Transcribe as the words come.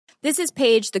This is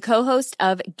Paige, the co-host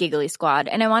of Giggly Squad,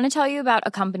 and I want to tell you about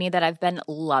a company that I've been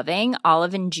loving,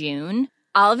 Olive and June.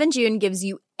 Olive and June gives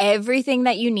you everything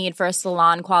that you need for a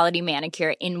salon-quality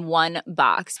manicure in one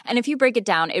box. And if you break it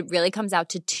down, it really comes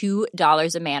out to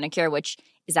 $2 a manicure, which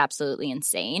is absolutely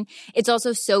insane. It's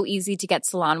also so easy to get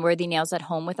salon-worthy nails at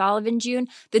home with Olive and June.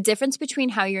 The difference between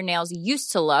how your nails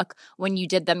used to look when you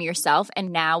did them yourself and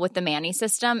now with the Mani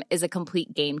system is a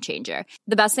complete game changer.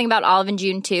 The best thing about Olive and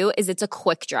June, too, is it's a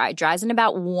quick dry. Dries in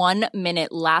about 1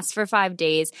 minute, lasts for 5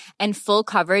 days, and full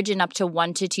coverage in up to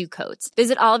 1 to 2 coats.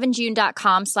 Visit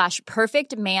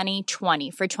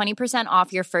oliveandjune.com/perfectmani20 for 20%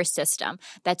 off your first system.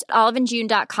 That's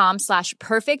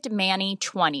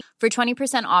oliveandjune.com/perfectmani20 for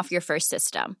 20% off your first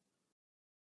system.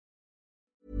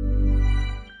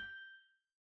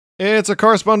 It's a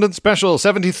Correspondence special,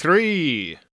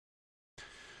 73.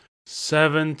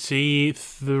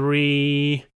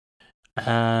 73.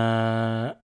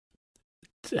 Thing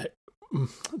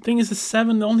is, the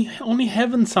 7. Only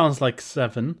heaven sounds like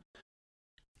 7.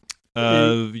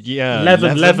 Yeah.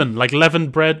 11, like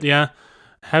leavened bread. Yeah,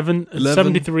 heaven.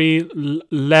 73.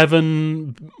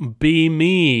 11. Be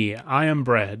me. I am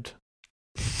bread.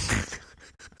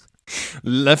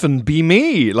 Leaven be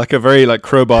me, like a very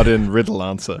crowbarred in riddle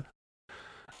answer.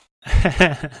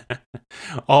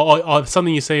 or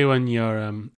something you say when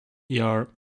you're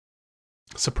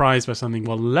surprised by something.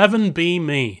 Well, leaven be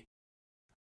me.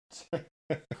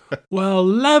 Well,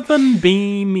 leaven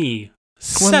be me.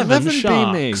 7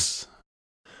 sharks.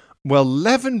 Well,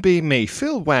 leaven be me.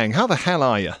 Phil Wang, how the hell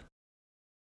are you?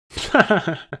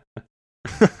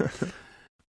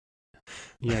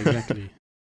 Yeah, exactly.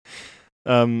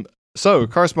 So,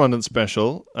 Correspondence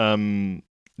special.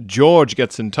 George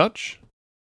gets in touch.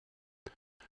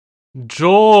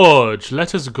 George,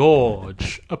 let us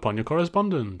gorge upon your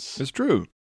correspondence. It's true.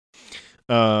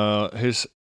 The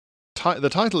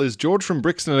title is George from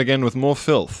Brixton again with more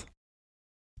filth.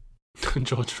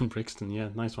 George from Brixton, yeah,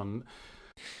 nice one.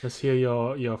 Let's hear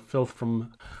your filth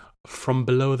from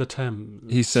below the Thames.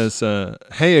 He says,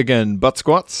 hey again, butt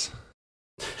squats.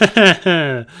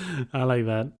 I like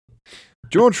that.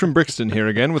 George from Brixton here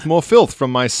again with more filth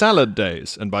from my salad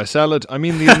days. And by salad, I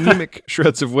mean the anemic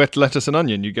shreds of wet lettuce and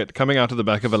onion you get coming out of the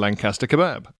back of a Lancaster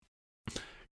kebab.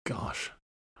 Gosh.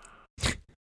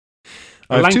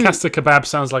 A Lancaster kebab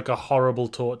sounds like a horrible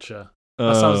torture.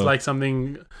 That sounds like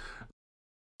something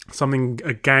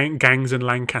gangs in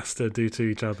Lancaster do to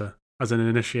each other as an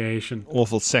initiation.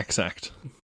 Awful sex act.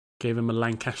 Gave him a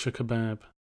Lancaster kebab.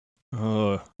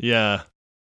 Oh, yeah.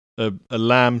 A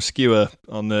lamb skewer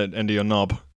on the end of your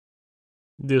knob.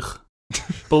 Ugh.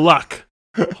 Black.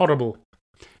 Horrible.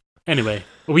 Anyway,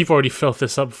 we've already filthed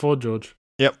this up before, George.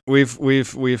 Yep, we've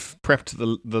prepped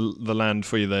the land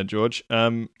for you there, George.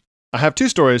 I have 2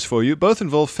 stories for you. Both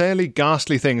involve fairly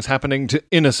ghastly things happening to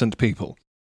innocent people.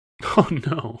 Oh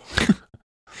no.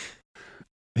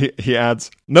 He adds,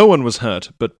 no one was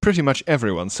hurt, but pretty much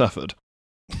everyone suffered.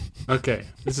 Okay,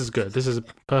 this is good. This is a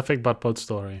perfect butt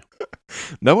story.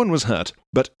 No one was hurt,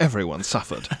 but everyone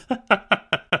suffered.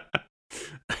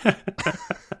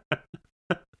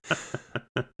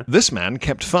 This man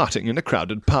kept farting in a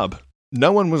crowded pub.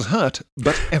 No one was hurt,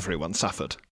 but everyone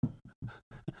suffered.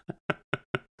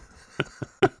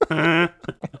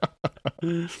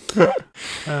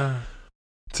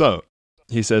 So,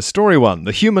 he says, story 1,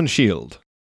 the human shield.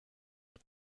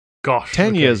 Gosh.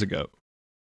 10 years ago.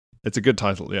 It's a good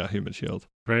title, yeah, Human Shield.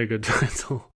 Very good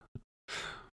title.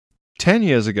 10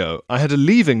 years ago, I had a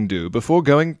leaving due before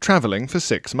going travelling for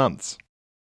 6 months.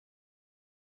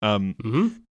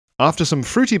 After some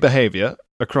fruity behaviour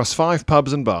across 5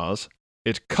 pubs and bars,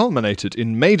 it culminated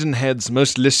in Maidenhead's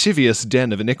most lascivious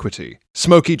den of iniquity,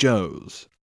 Smoky Joe's.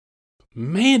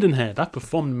 Maidenhead? I've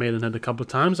performed Maidenhead a couple of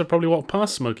times. I've probably walked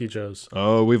past Smoky Joe's.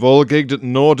 Oh, we've all gigged at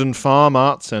Norden Farm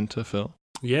Art Centre, Phil.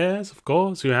 Yes, of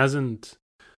course. Who hasn't?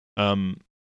 So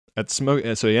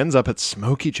he ends up at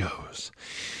Smoky Joe's.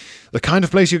 The kind of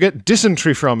place you get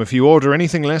dysentery from if you order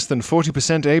anything less than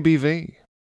 40% ABV.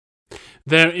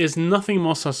 There is nothing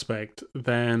more suspect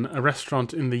than a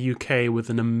restaurant in the UK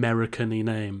with an American-y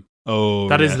name. Oh,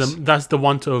 that's the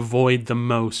one to avoid the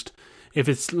most. If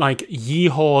it's like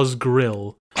Yeehaw's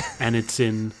Grill and it's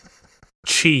in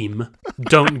Cheam,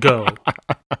 don't go.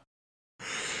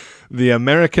 The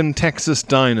American Texas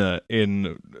Diner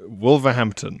in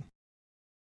Wolverhampton.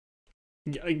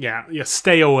 Yeah,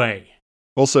 stay away.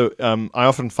 Also, I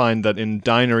often find that in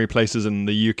dinery places in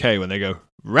the UK, when they go,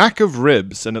 rack of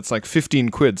ribs, and it's like 15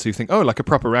 quid, so you think, oh, like a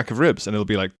proper rack of ribs, and it'll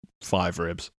be like 5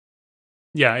 ribs.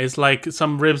 Yeah, it's like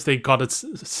some ribs they got at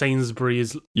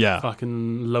Sainsbury's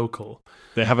fucking local.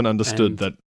 They haven't understood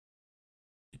that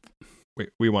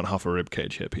We want half a rib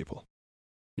cage here, people.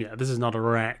 Yeah, this is not a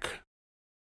rack.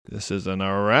 This is an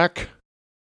Iraq.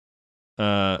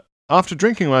 After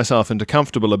drinking myself into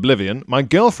comfortable oblivion, my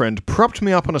girlfriend propped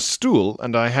me up on a stool,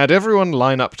 and I had everyone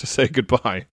line up to say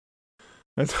goodbye.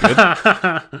 That's good.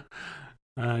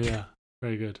 Yeah,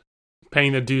 very good.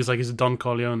 Paying the dues like he's Don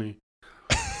Corleone.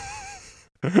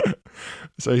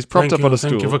 So he's propped up on a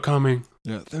stool. Thank you for coming.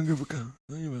 Yeah, thank you for coming.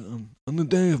 On the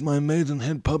day of my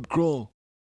Maidenhead pub crawl.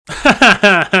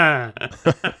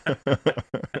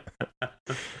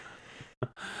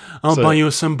 I'll buy you a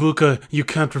sambuca you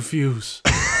can't refuse.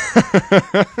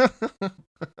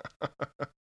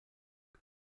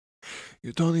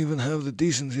 You don't even have the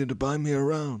decency to buy me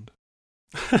around.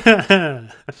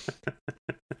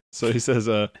 So he says,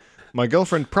 my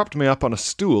girlfriend propped me up on a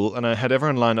stool and I had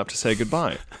everyone line up to say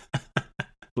goodbye.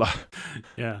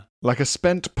 Like a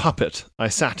spent puppet, I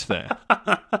sat there.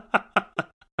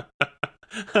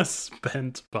 A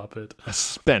spent puppet. A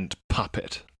spent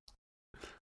puppet.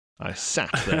 I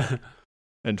sat there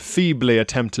and feebly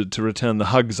attempted to return the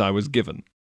hugs I was given.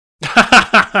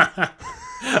 I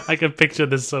can picture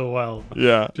this so well.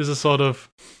 Yeah. Just a sort of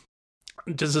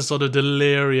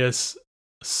delirious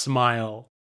smile.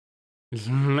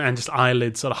 And just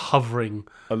eyelids sort of hovering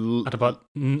at about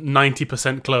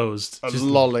 90% closed. A just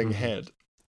lolling head.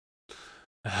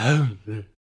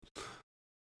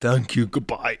 Thank you,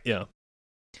 goodbye. Yeah.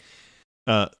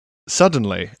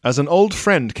 Suddenly, as an old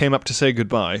friend came up to say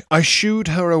goodbye, I shooed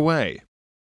her away.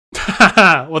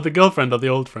 What, the girlfriend or the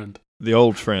old friend? The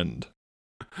old friend.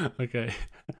 Okay.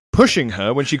 Pushing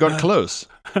her when she got close.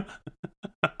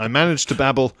 I managed to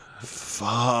babble,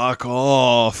 "Fuck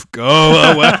off,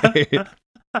 go away."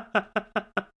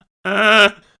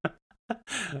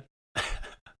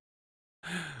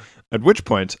 At which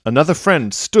point, another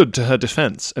friend stood to her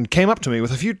defense and came up to me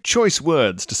with a few choice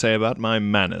words to say about my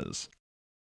manners.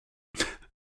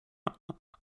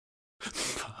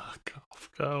 Fuck off,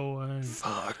 go away.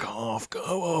 Fuck off,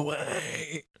 go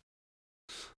away.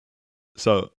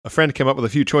 So, a friend came up with a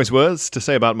few choice words to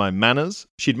say about my manners.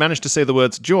 She'd managed to say the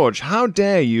words, "George, how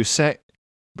dare you say,"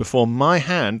 before my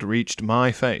hand reached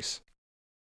my face.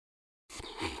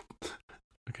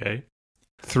 Okay.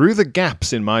 Through the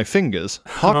gaps in my fingers,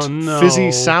 hot,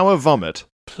 fizzy, sour vomit.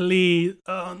 Please.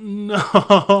 Oh,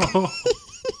 no.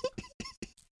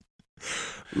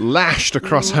 Lashed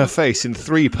across her face in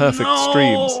 3 perfect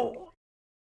streams.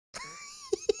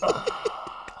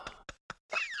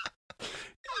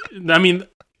 I mean,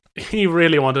 he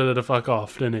really wanted her to fuck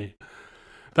off, didn't he?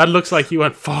 That looks like he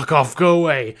went, "Fuck off, go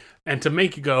away." And to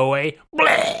make you go away,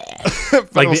 like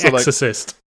The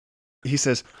Exorcist. He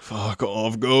says, "Fuck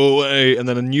off, go away." And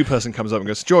then a new person comes up and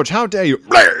goes, "George, how dare you?"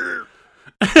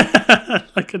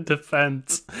 Like a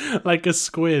defense. Like a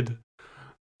squid.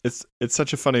 It's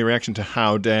such a funny reaction to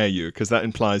 "how dare you," because that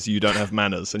implies you don't have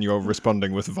manners and you're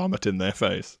responding with vomit in their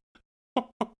face.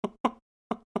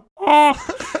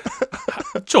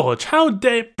 George, how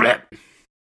dare...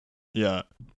 Yeah.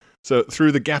 So,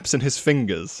 through the gaps in his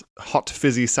fingers, hot,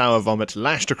 fizzy, sour vomit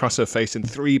lashed across her face in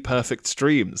 3 perfect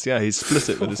streams. Yeah, he split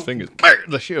it with his fingers.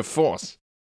 The sheer force.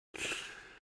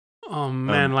 Oh,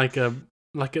 man, like a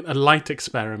light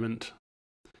experiment.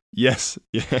 Yes.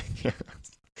 Yeah.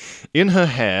 In her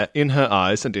hair, in her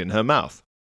eyes, and in her mouth.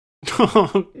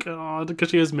 Oh, God, because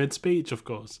she was mid-speech, of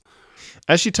course.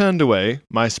 As she turned away,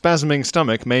 my spasming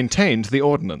stomach maintained the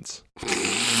ordnance.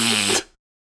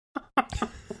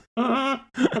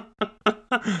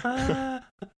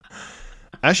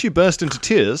 As she burst into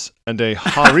tears, and a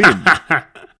harem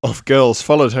of girls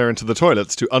followed her into the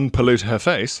toilets to unpollute her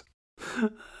face,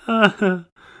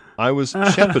 I was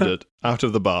shepherded out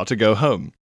of the bar to go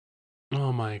home.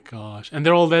 Oh my gosh! And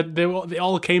they're all there. They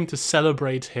all came to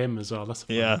celebrate him as well. That's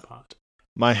the fun part.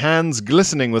 My hands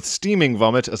glistening with steaming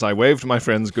vomit as I waved my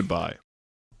friends goodbye.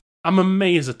 I'm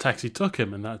amazed a taxi took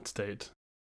him in that state.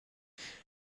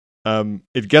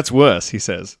 It gets worse, he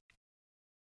says.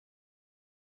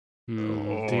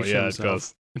 It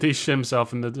does. Did he shit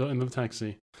himself in the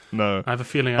taxi? No. I have a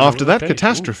feeling. After that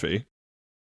catastrophe,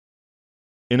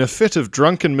 in a fit of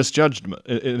drunken misjudgment,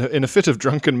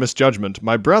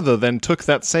 my brother then took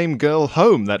that same girl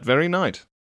home that very night.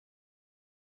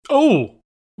 Oh,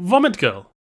 vomit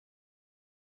girl.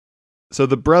 So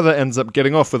the brother ends up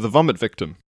getting off with the vomit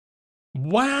victim.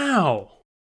 Wow.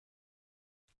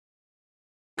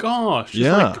 Gosh.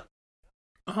 Yeah.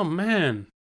 Oh man.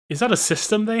 Is that a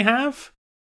system they have?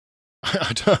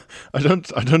 I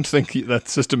don't think that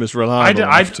system is reliable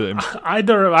enough to him. I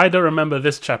don't remember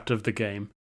this chapter of the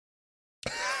game.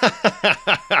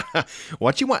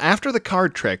 What you want after the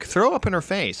card trick? Throw up in her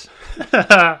face.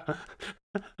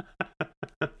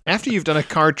 After you've done a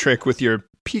card trick with your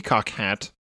peacock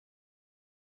hat.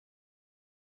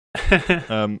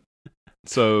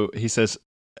 So he says,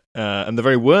 and the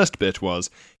very worst bit was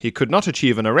he could not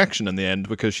achieve an erection in the end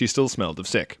because she still smelled of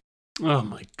sick. Oh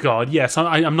my god, yes,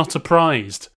 I'm not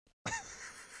surprised.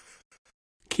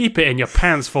 Keep it in your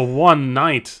pants for one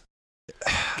night.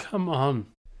 Come on.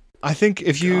 I think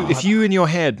if you in your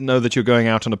head know that you're going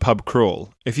out on a pub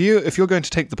crawl, if you're going to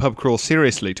take the pub crawl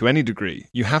seriously to any degree,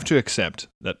 you have to accept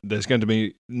that there's going to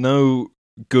be no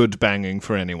good banging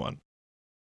for anyone.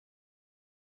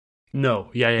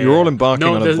 No, You're all embarking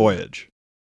on a voyage.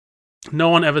 No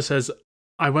one ever says,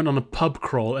 I went on a pub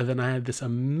crawl and then I had this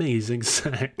amazing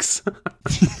sex.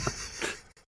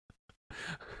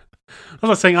 I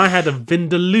was saying I had a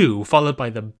vindaloo followed by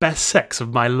the best sex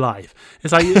of my life.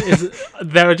 It's like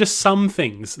there are just some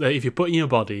things that if you put in your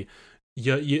body,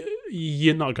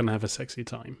 you're not going to have a sexy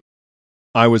time.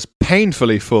 I was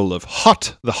painfully full of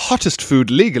the hottest food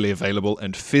legally available,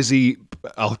 and fizzy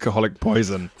alcoholic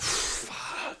poison.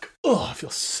 Fuck. Oh, I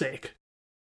feel sick.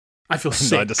 I feel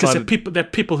sick because there are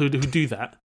people who do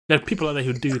that. There are people out there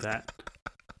who do that.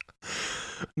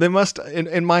 They must,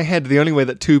 in my head, the only way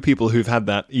that two people who've had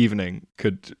that evening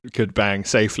could bang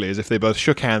safely is if they both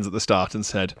shook hands at the start and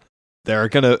said, there are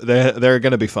gonna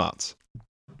be farts.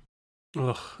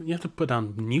 Ugh, you have to put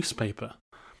down newspaper.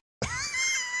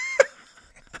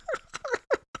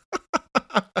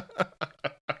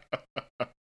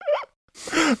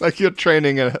 Like you're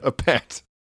training a pet.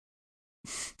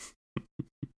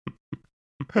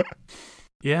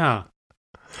 Yeah.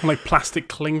 Like plastic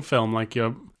cling film, like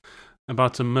you're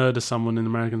about to murder someone in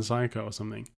American Psycho or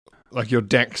something. Like you're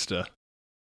Dexter.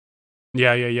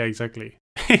 Yeah, exactly.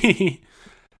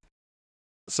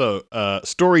 So,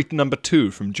 story number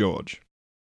 2 from George.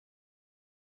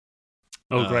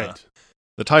 Oh, great.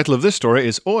 The title of this story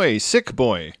is Oi, Sick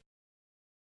Boy.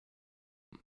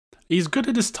 He's good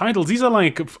at his titles. These are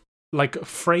like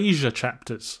Frasier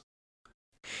chapters.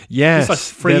 Yes. These are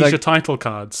Frasier title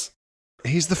cards.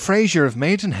 He's the Frasier of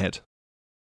Maidenhead.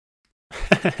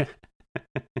 And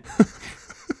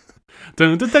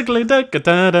then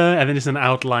it's an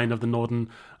outline of the Northern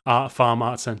Farm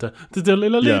Art Centre.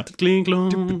 Yeah.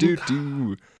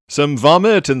 Some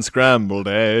vomit and scrambled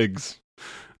eggs.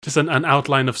 Just an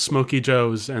outline of Smoky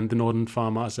Joe's and the Northern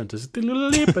Farm Art Centre.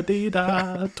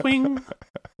 Twing.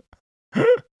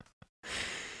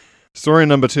 Story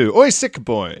number 2. Oi, Sick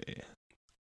Boy.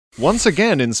 Once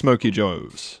again in Smoky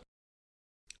Joe's.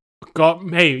 God,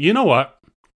 hey, you know what?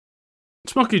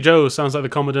 Smoky Joe's sounds like the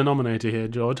common denominator here,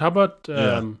 George. How about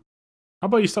you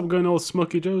stop going all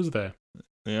Smoky Joe's there?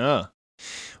 Yeah.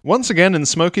 Once again in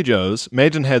Smoky Joe's,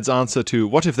 Maidenhead's answer to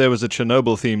what if there was a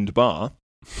Chernobyl-themed bar?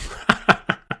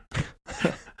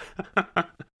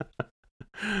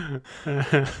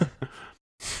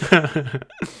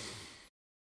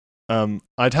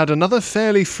 I'd had another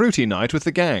fairly fruity night with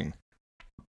the gang.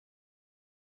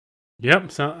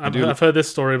 Yep, so I've heard this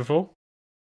story before.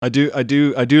 I do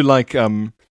like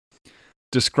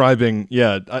describing.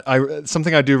 Yeah, I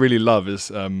something I do really love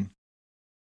is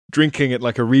drinking at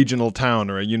like a regional town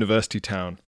or a university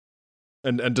town,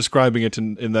 and describing it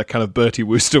in that kind of Bertie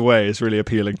Wooster way is really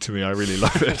appealing to me. I really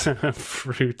love it.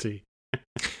 Fruity.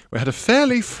 We had a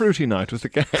fairly fruity night with the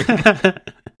gang.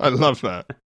 I love that.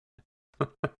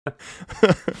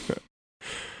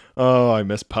 Oh, I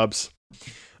miss pubs.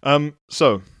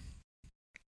 So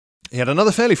he had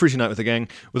another fairly fruity night with the gang,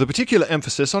 with a particular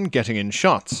emphasis on getting in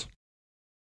shots.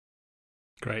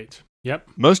 Great. Yep.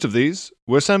 Most of these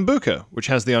were Sambuca, which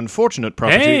has the unfortunate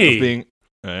property of being...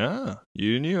 Yeah,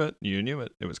 you knew it.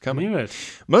 It was coming. Knew it.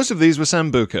 Most of these were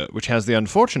Sambuca, which has the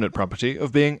unfortunate property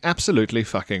of being absolutely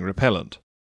fucking repellent.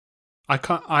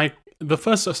 The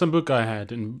first Sambuca I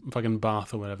had in fucking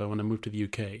Bath or whatever when I moved to the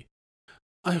UK,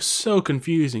 I was so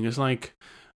confusing. It's like,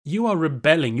 you are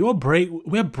rebelling.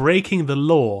 We're breaking the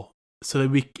law so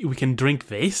that we can drink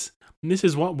this. And this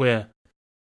is what we're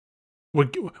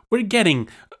getting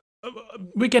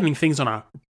things on our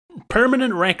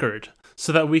permanent record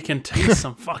so that we can taste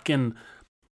some fucking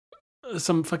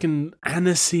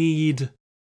aniseed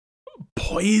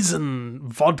poison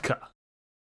vodka.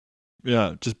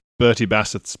 Yeah, just Bertie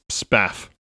Bassett's spaff.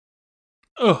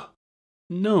 Ugh.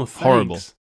 No, thanks. Horrible.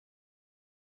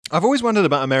 I've always wondered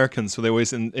about Americans, so they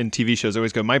always, in TV shows, they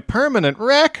always go, my permanent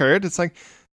record? It's like,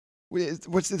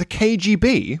 what's the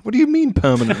KGB? What do you mean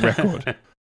permanent record?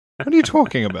 What are you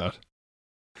talking about?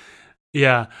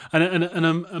 Yeah, an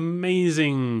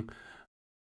amazing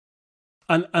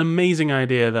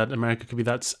idea that America could be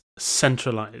that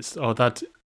centralized or that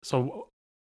so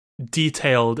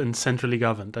detailed and centrally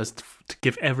governed as to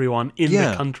give everyone in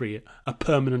the country a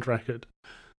permanent record.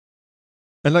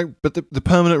 And but the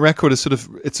permanent record is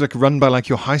it's like run by like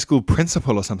your high school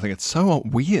principal or something. It's so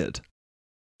weird.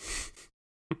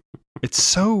 It's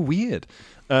so weird.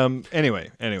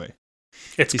 Anyway.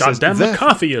 It's goddamn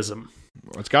McCarthyism.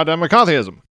 It's goddamn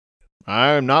McCarthyism.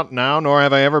 I am not now, nor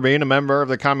have I ever been, a member of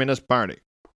the Communist Party.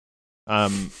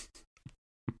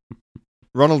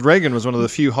 Ronald Reagan was one of the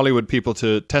few Hollywood people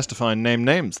to testify and name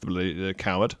names, the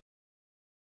coward.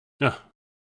 Yeah.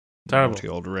 Terrible. Naughty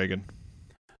old Reagan.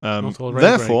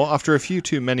 Therefore, after a few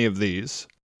too many of these,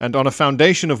 and on a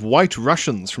foundation of white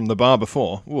Russians from the bar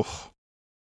before,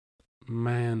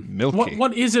 man, milky.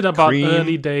 What is it about cream.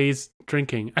 early days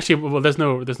drinking? Actually, well, there's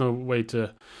no way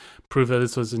to prove that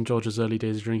this was in George's early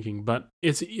days drinking, but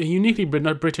it's a uniquely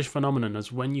British phenomenon.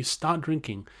 As when you start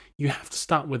drinking, you have to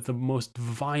start with the most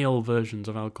vile versions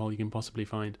of alcohol you can possibly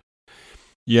find.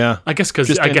 Yeah, I guess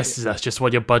that's just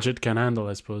what your budget can handle,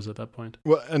 I suppose, at that point.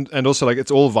 Well, and also like it's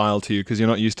all vile to you because you're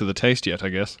not used to the taste yet, I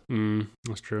guess.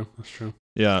 That's true.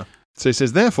 Yeah. So he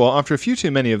says, therefore, after a few too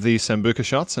many of these Sambuca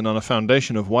shots and on a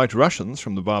foundation of white Russians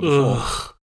from the bar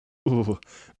before,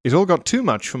 it all got too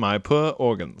much for my poor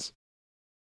organs.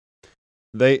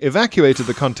 They evacuated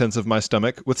the contents of my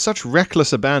stomach with such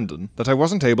reckless abandon that I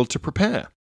wasn't able to prepare.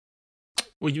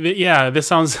 Well, yeah, this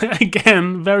sounds,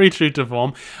 again, very true to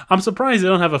form. I'm surprised they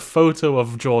don't have a photo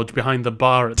of George behind the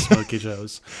bar at Smoky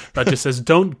Joe's that just says,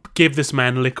 "Don't give this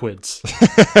man liquids."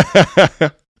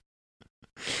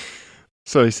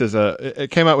 So he says,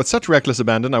 it came out with such reckless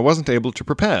abandon I wasn't able to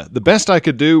prepare. The best I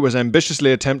could do was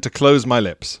ambitiously attempt to close my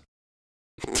lips.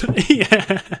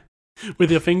 Yeah.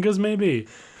 With your fingers, maybe?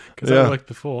 Because that worked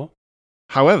before.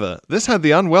 However, this had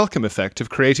the unwelcome effect of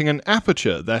creating an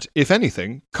aperture that, if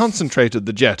anything, concentrated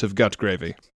the jet of gut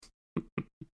gravy.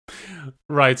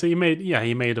 Right, so he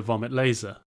made a vomit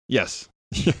laser. Yes.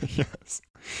 Yes.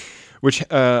 Which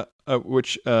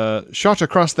shot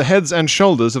across the heads and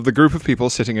shoulders of the group of people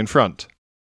sitting in front.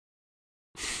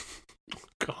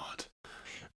 God.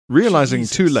 Realizing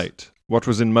Jesus. too late what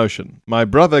was in motion, my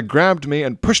brother grabbed me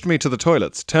and pushed me to the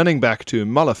toilets, turning back to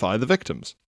mollify the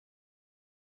victims.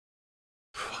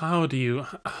 How do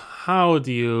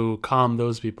you calm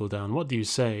those people down? What do you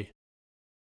say?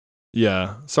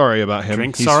 Yeah, sorry about him.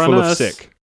 Drinks He's are full on of us.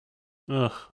 sick.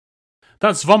 Ugh.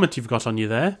 That's vomit you've got on you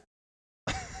there.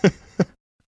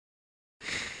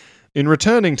 In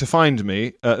returning to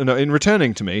me,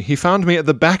 he found me at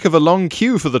the back of a long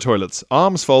queue for the toilets,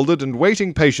 arms folded and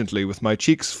waiting patiently with my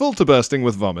cheeks full to bursting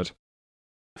with vomit.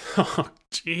 Oh,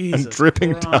 Jesus and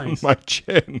dripping Christ. down my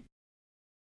chin.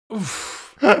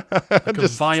 Oof. Like a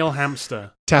vile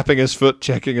hamster. Tapping his foot,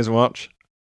 checking his watch.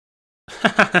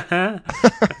 Come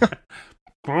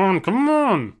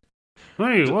on.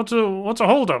 Hey, what's a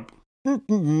holdup?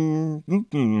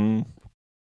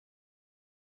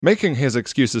 Making his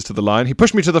excuses to the line, he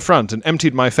pushed me to the front and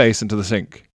emptied my face into the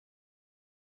sink.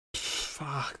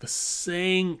 Fuck, the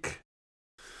sink.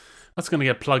 That's gonna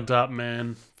get plugged up,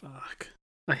 man. Fuck.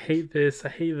 I hate this.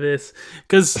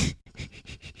 Because,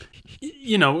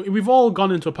 you know, we've all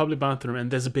gone into a public bathroom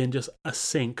and there's been just a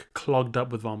sink clogged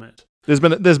up with vomit. There's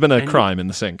been a crime in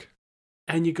the sink.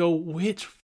 And you go, which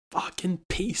fucking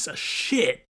piece of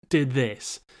shit did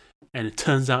this? And it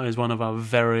turns out it's one of our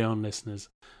very own listeners.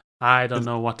 I don't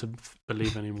know what to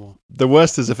believe anymore. The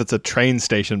worst is if it's a train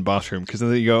station bathroom, because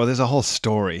then you go, there's a whole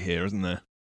story here, isn't there?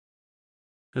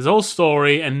 There's a whole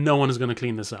story, and no one is going to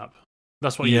clean this up.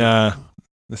 That's what you know.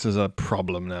 This is a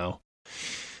problem now.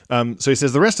 So he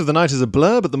says, the rest of the night is a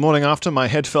blur, but the morning after, my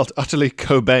head felt utterly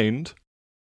Cobained.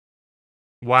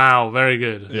 Wow, very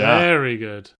good. Yeah. Very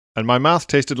good. And my mouth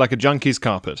tasted like a junkie's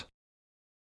carpet.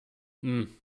 Mm.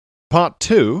 Part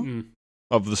 2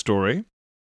 of the story.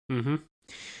 Mm-hmm.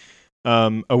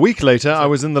 A week later, I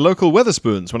was in the local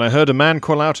Wetherspoons when I heard a man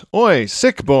call out, "Oi,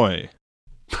 sick boy!"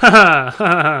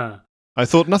 I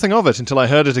thought nothing of it until I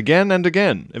heard it again and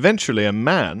again. Eventually, a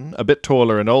man, a bit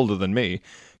taller and older than me,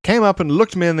 came up and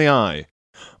looked me in the eye.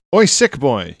 "Oi, sick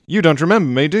boy, you don't remember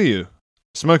me, do you?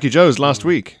 Smoky Joe's last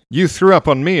week. You threw up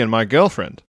on me and my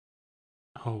girlfriend."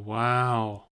 Oh,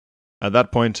 wow. At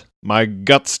that point, my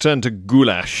guts turned to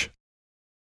goulash.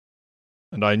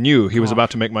 And I knew he was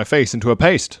about to make my face into a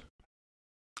paste.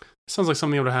 Sounds like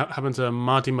something that would happen to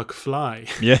Marty McFly.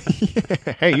 Yeah.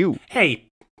 Hey, you. Hey,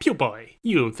 pew boy,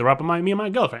 you threw up on me and my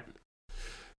girlfriend.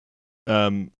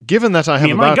 Given that I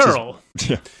have my girl.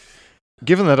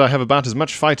 Given that I have about as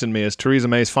much fight in me as Theresa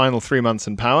May's final 3 months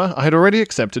in power, I had already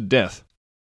accepted death.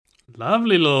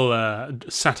 Lovely little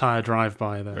satire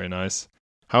drive-by there. Very nice.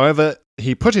 However,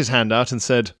 he put his hand out and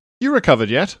said, "You recovered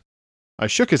yet?" I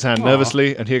shook his hand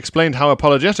nervously, and he explained how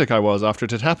apologetic I was after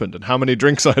it had happened, and how many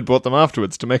drinks I had bought them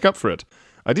afterwards to make up for it.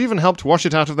 I'd even helped wash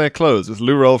it out of their clothes with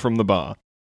loo roll from the bar.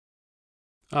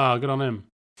 Ah, good on him.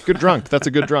 Good drunk. That's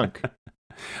a good drunk.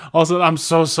 Also, I'm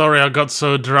so sorry I got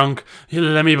so drunk.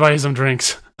 Let me buy you some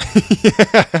drinks.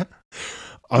 Yeah.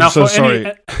 I'm so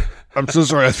sorry. I'm so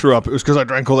sorry I threw up. It was because I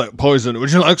drank all that poison.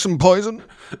 Would you like some poison?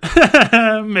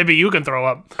 Maybe you can throw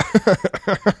up.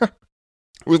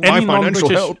 With my financial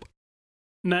help.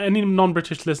 Now, any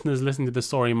non-British listeners listening to the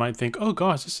story might think, oh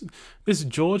gosh, this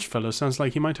George fellow sounds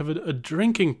like he might have a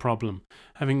drinking problem,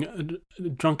 having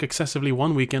drunk excessively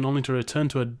one weekend only to return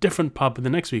to a different pub the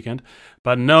next weekend.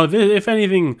 But no, if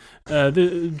anything,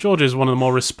 George is one of the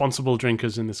more responsible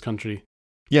drinkers in this country.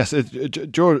 Yes,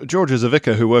 George is a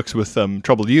vicar who works with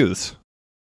troubled youths.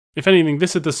 If anything,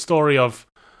 this is the story of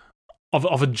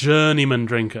a journeyman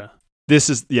drinker. This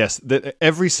is, yes,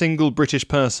 every single British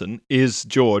person is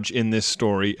George in this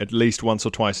story at least once or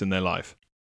twice in their life.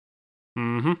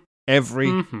 Mm-hmm.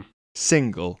 Every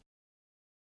single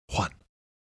one.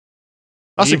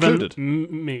 Us even included.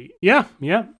 Me. Yeah,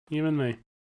 even me.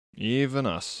 Even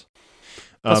us.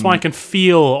 That's why I can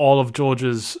feel all of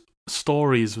George's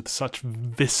stories with such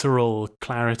visceral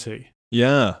clarity.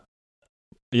 Yeah.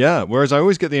 Yeah, whereas I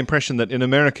always get the impression that in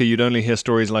America you'd only hear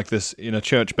stories like this in a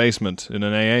church basement in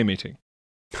an AA meeting.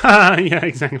 Yeah,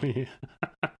 exactly.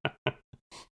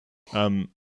 I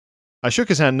shook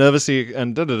his hand nervously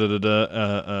and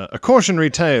a cautionary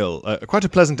tale, quite a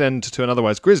pleasant end to an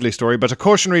otherwise grisly story, but a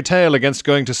cautionary tale against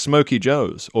going to Smoky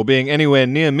Joe's or being anywhere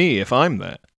near me if I'm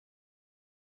there.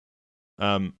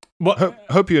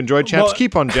 Hope you enjoyed, chaps.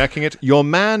 Keep on jacking it. Your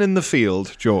man in the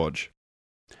field, George.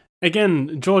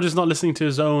 Again, George is not listening to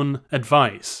his own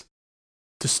advice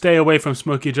to stay away from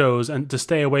Smoky Joe's and to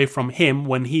stay away from him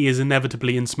when he is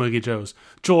inevitably in Smoky Joe's.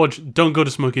 George, don't go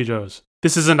to Smoky Joe's.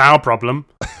 This isn't our problem.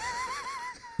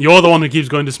 You're the one who keeps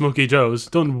going to Smoky Joe's.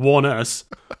 Don't warn us.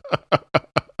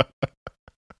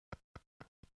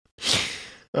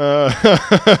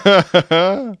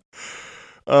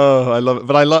 Oh, I love it.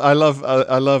 But I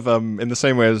love. In the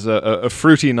same way as a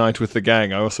fruity night with the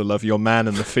gang, I also love your man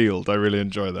in the field. I really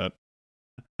enjoy that.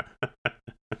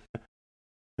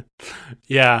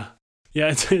 Yeah.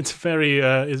 It's very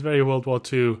World War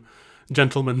II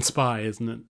gentleman spy, isn't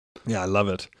it? Yeah, I love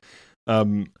it.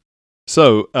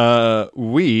 So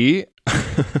we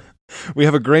we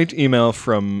have a great email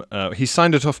from. He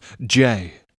signed it off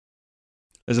Jay.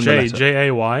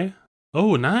 J-A-Y.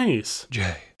 Oh, nice.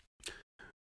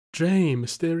 Jay,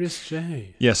 mysterious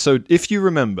Jay. Yeah, so if you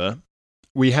remember,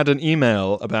 we had an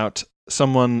email about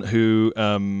someone who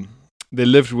they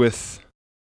lived with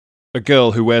a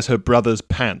girl who wears her brother's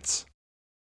pants.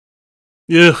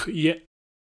 Ugh, yeah.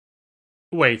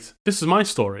 Wait, this is my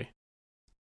story.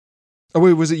 Oh,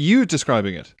 wait, was it you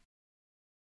describing it?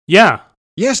 Yeah.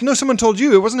 Yes, no, someone told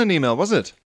you. It wasn't an email, was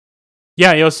it?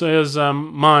 Yeah, it was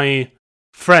my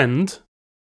friend.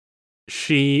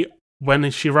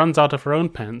 When she runs out of her own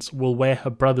pants, will wear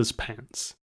her brother's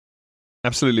pants.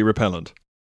 Absolutely repellent.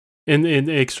 In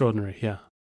extraordinary, yeah.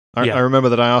 I remember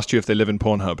that I asked you if they live in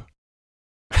Pornhub.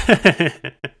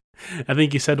 I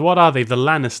think you said, what are they, the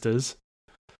Lannisters?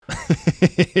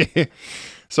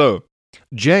 So,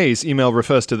 Jay's email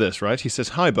refers to this, right? He says,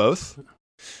 hi both.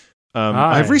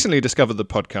 Hi. I've recently discovered the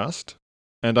podcast,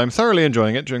 and I'm thoroughly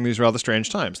enjoying it during these rather strange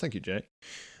times. Thank you, Jay.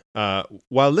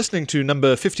 While listening to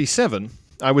number 57...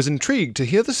 I was intrigued to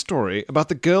hear the story about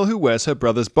the girl who wears her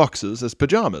brother's boxers as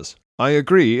pajamas. I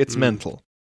agree, it's mental.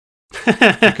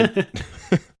 And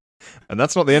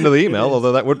that's not the end of the email,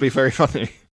 although that would be very funny.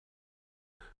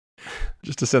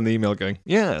 Just to send the email going,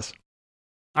 yes.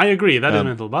 I agree, that is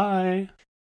mental, bye.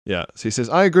 Yeah, so he says,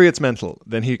 I agree it's mental.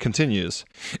 Then he continues,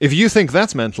 if you think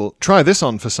that's mental, try this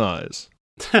on for size.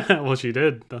 Well, she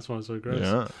did. That's why it's so gross.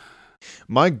 Yeah.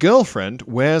 My girlfriend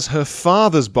wears her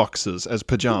father's boxers as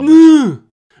pajamas.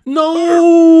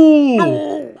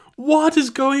 No! What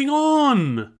is going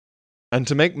on? And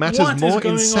to make matters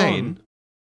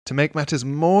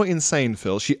more insane,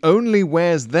 Phil, she only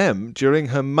wears them during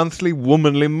her monthly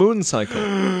womanly moon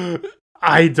cycle.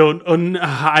 I don't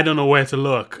know where to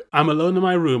look. I'm alone in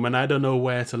my room and I don't know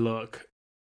where to look.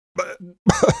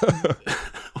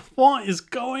 What is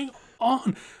going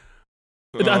on?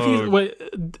 I think.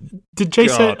 Did Jay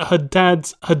say her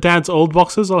dad's old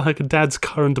boxers or her dad's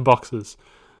current boxers?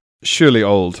 Surely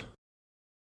old.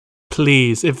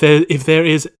 Please, if there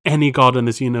is any God in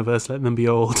this universe, let them be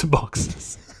old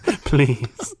boxers.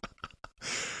 Please.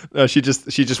 No, she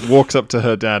just walks up to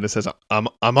her dad and says, "I'm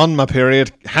on my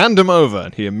period. Hand him over."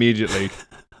 And he immediately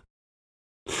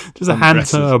just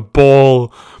hands her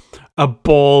a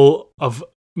ball of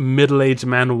middle-aged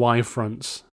man Y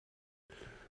fronts.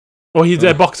 Oh,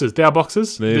 they're boxes. They are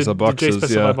boxes? These are boxes, Did Jay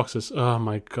specify yeah. boxes? Oh,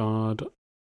 my God.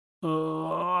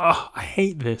 I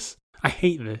hate this.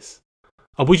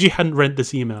 I wish you hadn't read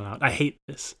this email out. I hate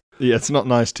this. Yeah, it's not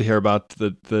nice to hear about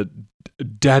the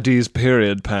daddy's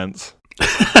period pants.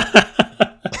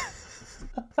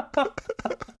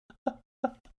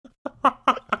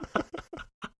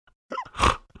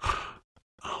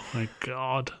 Oh my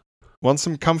God. Want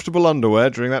some comfortable underwear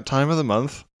during that time of the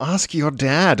month? Ask your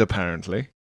dad, apparently.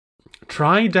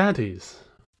 Try daddies.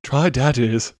 Try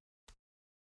daddies.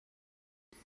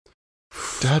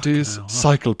 Daddy's hell.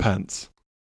 cycle pants.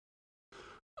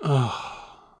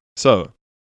 Oh, So,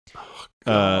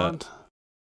 God.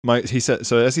 as he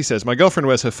says, my girlfriend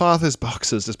wears her father's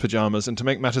boxers as pajamas, and to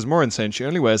make matters more insane, she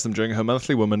only wears them during her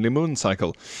monthly womanly moon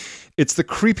cycle. It's the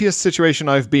creepiest situation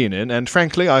I've been in, and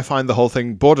frankly, I find the whole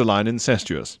thing borderline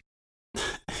incestuous.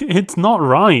 It's not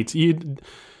right.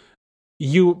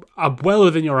 You are well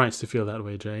within your rights to feel that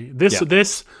way, Jay. This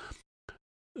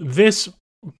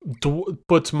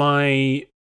puts my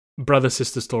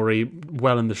brother-sister story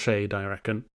well in the shade, I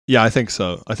reckon. Yeah, I think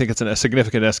so. I think it's a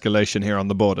significant escalation here on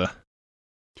the border.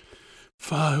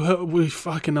 We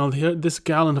fucking hell, this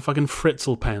gal in the fucking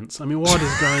fritzel pants. I mean, what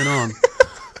is going on?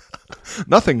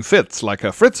 Nothing fits like a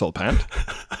fritzel pant.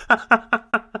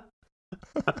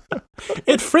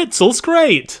 It fritzels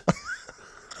great.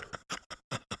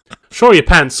 Sure, your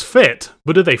pants fit,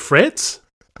 but do they fritz?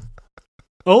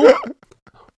 Oh.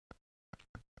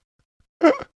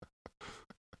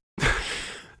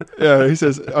 Yeah, he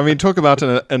says, I mean, talk about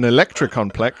an electric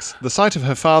complex. The sight of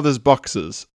her father's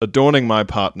boxers adorning my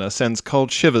partner sends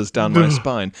cold shivers down my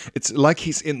spine. It's like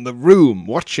he's in the room,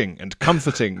 watching and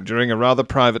comforting during a rather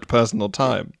private personal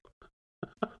time.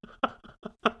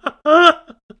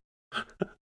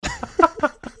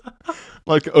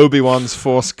 Like Obi-Wan's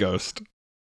Force ghost.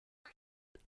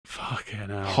 Fucking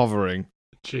hell. Hovering.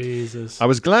 Jesus. I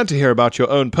was glad to hear about your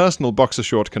own personal boxer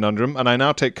short conundrum, and I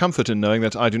now take comfort in knowing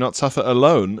that I do not suffer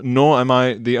alone, nor am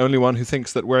I the only one who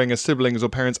thinks that wearing a sibling's or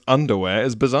parent's underwear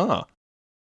is bizarre.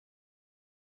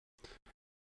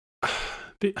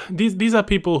 These are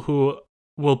people who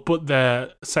will put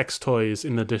their sex toys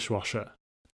in the dishwasher.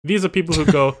 These are people who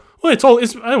go, well,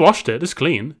 I washed it, it's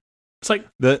clean. It's like,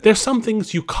 there's some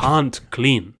things you can't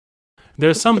clean.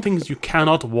 There's some things you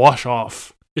cannot wash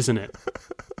off, isn't it?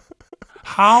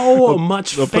 How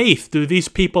much faith do these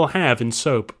people have in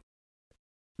soap?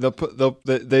 For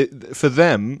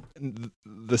them,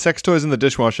 the sex toys in the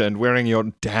dishwasher and wearing your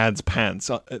dad's pants,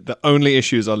 the only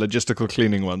issues are logistical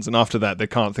cleaning ones, and after that, they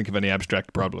can't think of any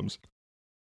abstract problems.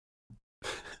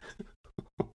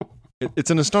 It's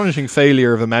an astonishing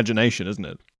failure of imagination, isn't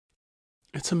it?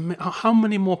 How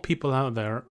many more people out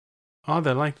there are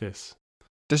there like this?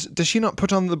 Does she not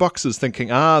put on the boxes thinking,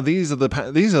 these are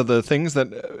the things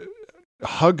that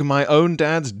hug my own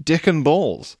dad's dick and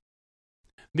balls?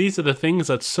 These are the things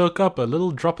that soak up a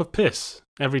little drop of piss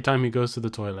every time he goes to the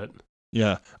toilet.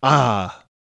 Yeah. How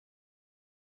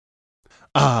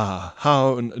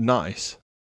nice.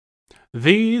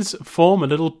 These form a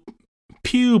little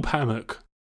pube hammock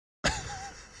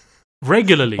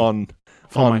regularly on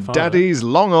my father. Daddy's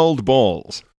long old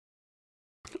balls.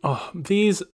 Oh,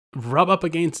 these rub up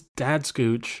against Dad's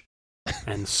gooch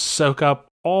and soak up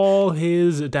all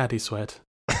his daddy sweat.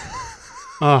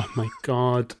 Oh my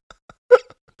God.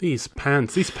 These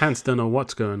pants don't know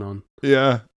what's going on.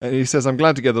 Yeah, and he says, I'm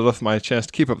glad to get that off my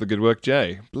chest. Keep up the good work,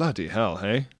 Jay. Bloody hell,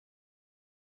 hey?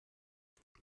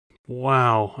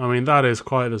 Wow. I mean, that is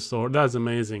quite a story. That's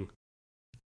amazing.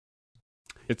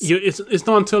 It's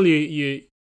not until you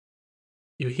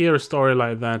hear a story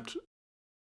like that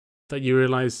you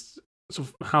realize sort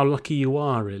of how lucky you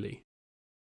are, really.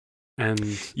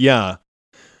 And yeah.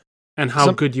 And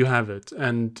how good you have it.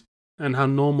 And how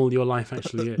normal your life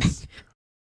actually is.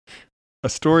 A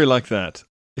story like that,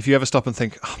 if you ever stop and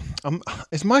think,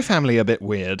 is my family a bit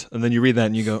weird? And then you read that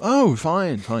and you go, oh,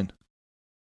 fine.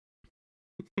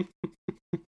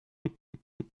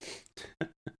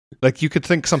 Like, you could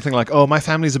think something like, oh, my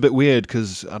family's a bit weird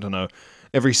because, I don't know,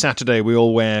 every Saturday we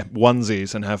all wear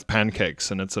onesies and have pancakes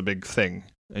and it's a big thing.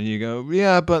 And you go,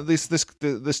 yeah, but this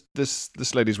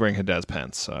lady's wearing her dad's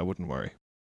pants, so I wouldn't worry.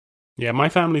 Yeah, my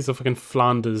family's a fucking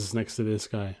Flanders next to this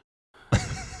guy.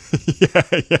 Yeah,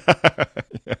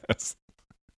 yes.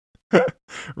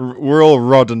 We're all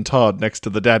Rod and Todd next to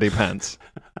the daddy pants.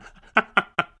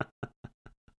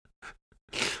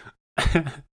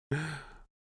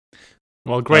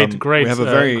 Well, great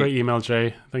email,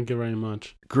 Jay. Thank you very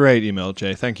much. Great email,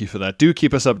 Jay. Thank you for that. Do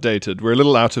keep us updated. We're a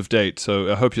little out of date,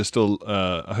 so I hope you're still.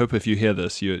 I hope if you hear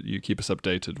this, you keep us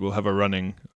updated. We'll have a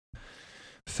running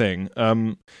thing.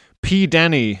 P.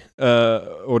 Danny,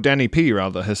 or Danny P.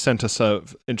 rather, has sent us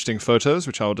interesting photos,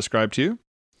 which I will describe to you.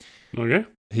 Okay.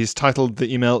 He's titled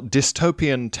the email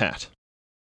 "Dystopian Tat."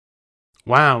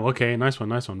 Wow. Okay. Nice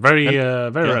one. Very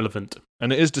relevant.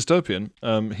 And it is dystopian.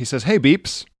 He says, "Hey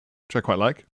Beeps," which I quite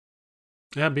like.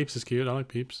 Yeah, Beeps is cute. I like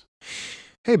Beeps.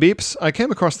 "Hey Beeps, I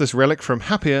came across this relic from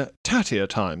happier, tattier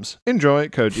times. Enjoy,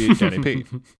 Koji Danny P."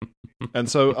 And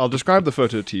so I'll describe the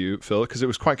photo to you, Phil, because it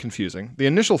was quite confusing. The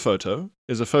initial photo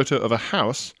is a photo of a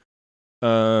house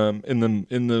in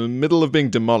the middle of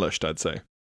being demolished, I'd say.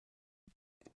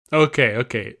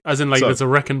 Okay. As in, like, there's a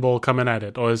wrecking ball coming at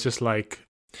it, or it's just, like,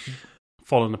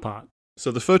 falling apart.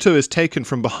 So the photo is taken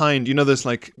from behind, there's,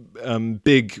 like,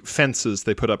 big fences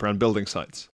they put up around building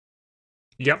sites.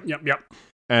 Yep.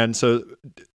 And so,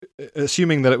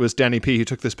 assuming that it was Danny P who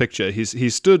took this picture, he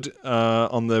stood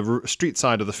on the street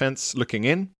side of the fence looking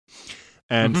in,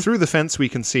 and through the fence we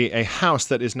can see a house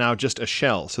that is now just a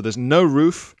shell. So there's no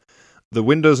roof, the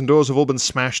windows and doors have all been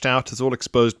smashed out, there's all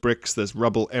exposed bricks, there's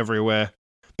rubble everywhere,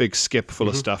 big skip full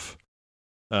of stuff.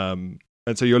 And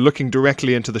so you're looking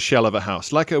directly into the shell of a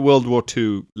house, like a World War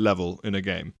II level in a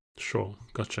game. Sure,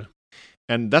 gotcha.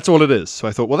 And that's all it is. So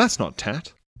I thought, well, that's not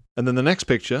tat. And then the next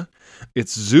picture,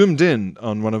 it's zoomed in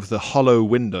on one of the hollow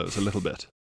windows a little bit.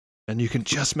 And you can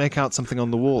just make out something on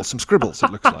the wall. Some scribbles,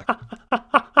 it looks like.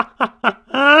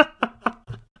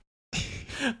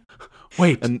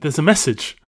 Wait, and there's a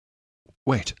message.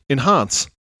 Wait, enhance.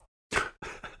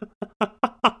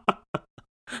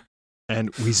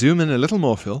 And we zoom in a little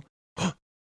more, Phil.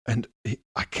 And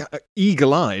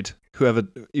eagle-eyed, whoever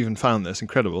even found this,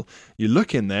 incredible. You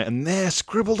look in there, and there,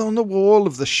 scribbled on the wall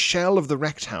of the shell of the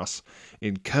wrecked house,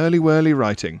 in curly-whirly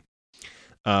writing.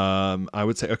 I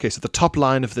would say, okay, so the top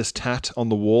line of this tat on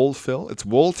the wall, Phil, it's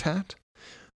wall tat.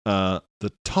 The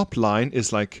top line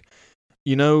is like,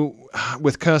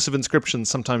 with cursive inscriptions,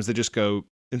 sometimes they just go,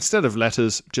 instead of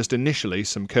letters, just initially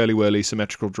some curly-whirly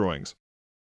symmetrical drawings.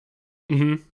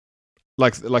 Mm-hmm.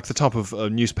 Like the top of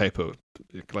a newspaper,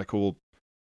 like all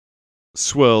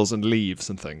swirls and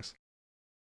leaves and things.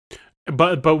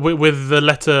 But with the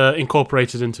letter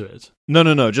incorporated into it?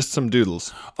 No, just some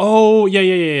doodles. Oh,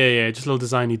 yeah. Just a little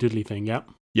designy doodly thing, yeah.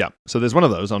 Yeah, so there's one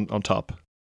of those on top.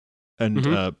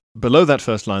 And below that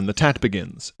first line, the tat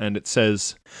begins, and it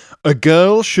says, "A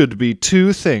girl should be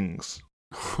two things."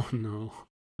 Oh, no.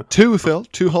 Two, Phil,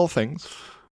 two whole things.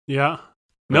 Yeah.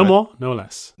 No more, no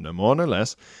less. No more, no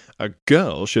less. A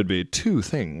girl should be two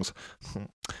things.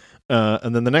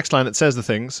 And then the next line, it says the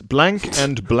things, blank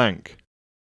and blank.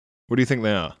 What do you think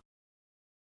they are?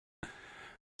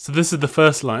 So this is the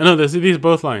first line. No, these are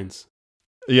both lines.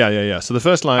 Yeah. So the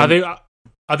first line...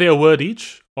 Are they a word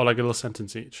each? Or like a little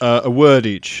sentence each? A word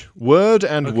each. Word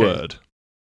and word.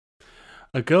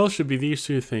 A girl should be these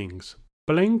two things.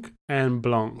 Blink and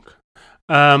blanc.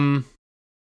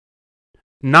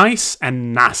 Nice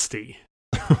and nasty.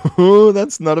 Oh,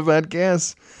 that's not a bad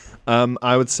guess.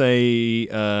 I would say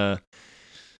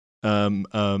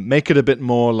make it a bit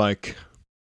more like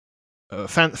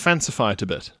fancify it a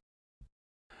bit.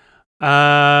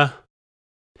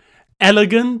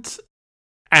 Elegant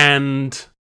and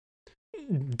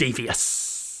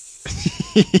devious.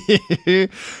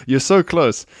 You're so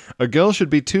close. A girl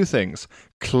should be two things: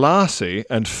 classy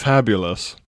and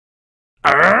fabulous.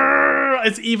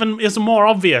 It's more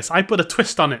obvious. I put a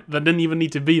twist on it that didn't even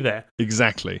need to be there.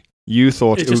 Exactly. You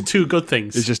thought it's just two good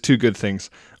things. It's just two good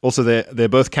things. Also, they're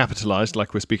both capitalized,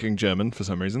 like we're speaking German for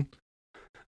some reason.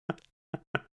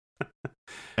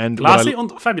 And classy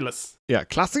und fabulous. Yeah,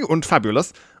 classy und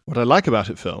fabulous. What I like about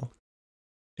it, Phil,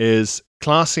 is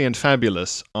classy and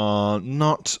fabulous are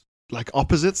not like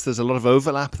opposites. There's a lot of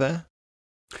overlap there.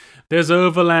 There's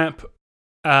overlap.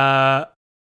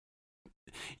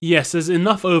 Yes, there's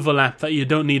enough overlap that you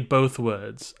don't need both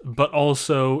words, but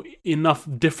also enough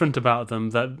different about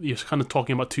them that you're kind of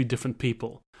talking about two different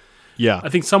people. Yeah. I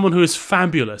think someone who is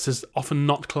fabulous is often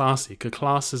not classy, because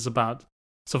class is about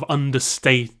sort of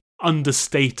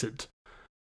understated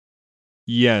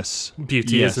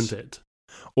beauty, isn't it?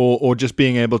 Or just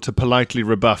being able to politely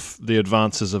rebuff the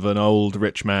advances of an old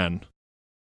rich man.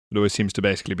 It always seems to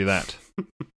basically be that.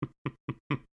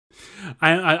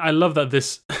 I love that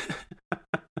this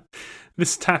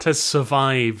this tat has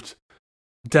survived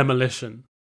demolition,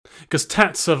 because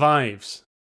tat survives.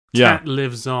 Tat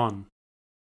lives on.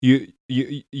 You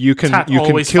can tat you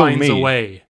always can kill finds me. A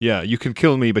way. Yeah, you can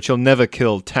kill me, but you'll never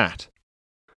kill Tat.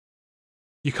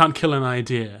 You can't kill an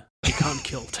idea. You can't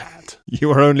kill Tat.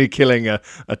 You are only killing a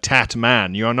Tat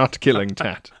man. You are not killing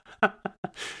Tat.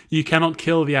 You cannot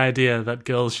kill the idea that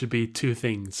girls should be two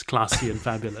things, classy and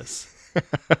fabulous.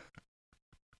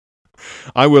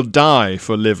 I will die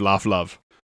for live, laugh, love.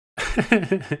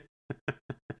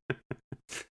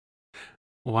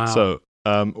 Wow. So,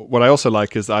 what I also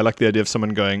like is I like the idea of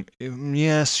someone going,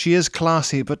 yes, she is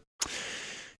classy, but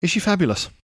is she fabulous?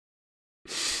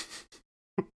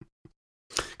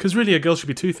 Because really, a girl should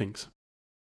be two things.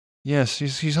 Yes,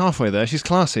 she's halfway there. She's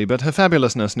classy, but her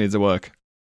fabulousness needs a work.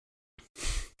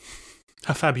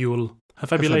 Her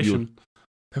fabulation.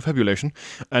 Her fabulation.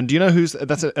 And do you know who's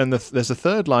that's? There's a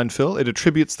third line, Phil. It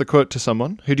attributes the quote to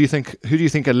someone. Who do you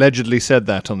think allegedly said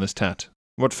that on this tat?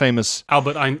 What famous?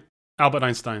 Albert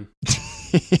Einstein.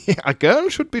 A girl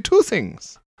should be two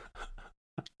things: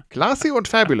 classy and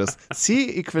fabulous.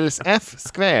 C equals F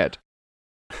squared.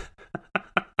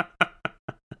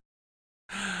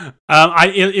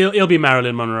 It'll be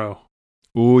Marilyn Monroe.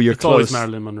 Ooh, you're it's close. Always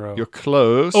Marilyn Monroe. You're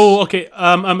close. Oh, okay.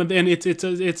 And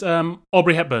it's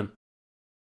Aubrey Hepburn.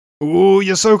 Ooh,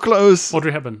 you're so close.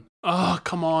 Audrey Hepburn. Oh,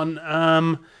 come on.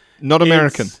 Not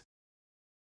American.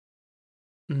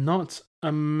 Not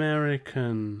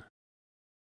American.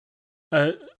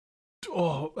 The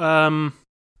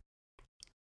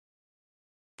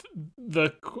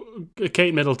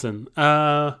Kate Middleton.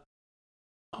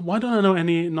 Why don't I know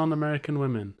any non-American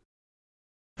women?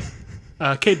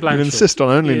 Kate Blanchett. You insist on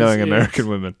only knowing American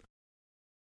women.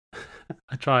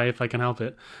 I try if I can help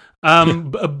it.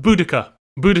 Boudica.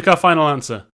 Boudica, final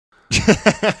answer.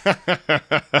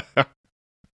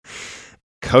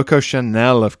 Coco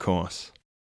Chanel, of course.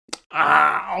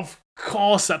 Of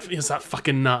course, that is that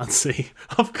fucking Nazi.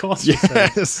 Of course,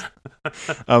 yes.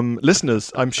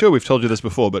 Listeners, I'm sure we've told you this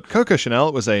before, but Coco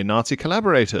Chanel was a Nazi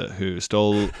collaborator who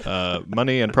stole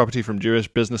money and property from Jewish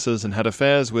businesses and had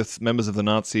affairs with members of the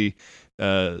Nazi,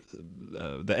 the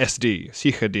SD,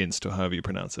 Sicherdienst, or however you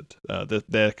pronounce it,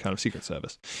 their kind of secret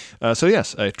service. So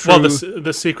yes, a true. Well,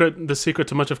 the secret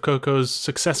to much of Coco's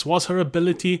success was her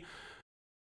ability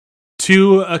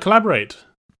to collaborate.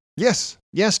 Yes,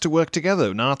 to work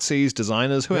together, Nazis,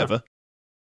 designers, whoever.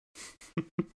 Yeah.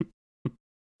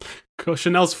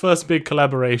 Chanel's first big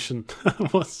collaboration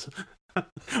was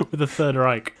with the Third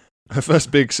Reich. Her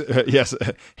first big,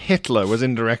 Hitler was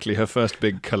indirectly her first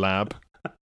big collab.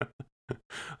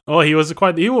 Oh, he was the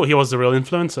real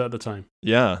influencer at the time.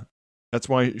 Yeah, that's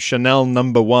why Chanel No.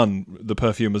 1, the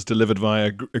perfume, was delivered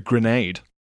via a grenade.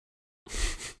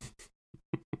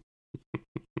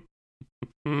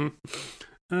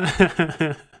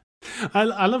 I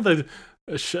love that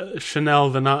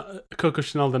Coco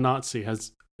Chanel the Nazi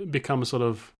has become a sort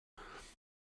of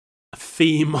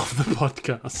theme of the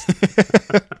podcast.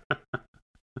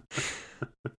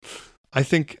 I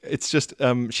think it's just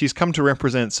she's come to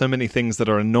represent so many things that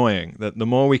are annoying that the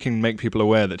more we can make people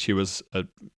aware that she was a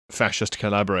fascist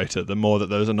collaborator, the more that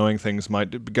those annoying things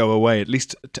might go away, at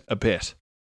least a bit.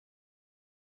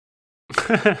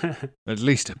 At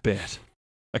least a bit.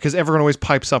 Because everyone always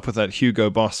pipes up with that Hugo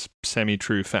Boss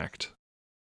semi-true fact.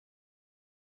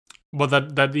 Well,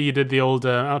 that he did the old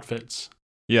outfits.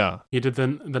 Yeah. He did the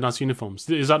Nazi uniforms.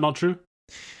 Is that not true?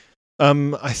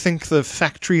 I think the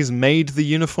factories made the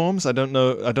uniforms. I don't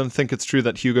know. I don't think it's true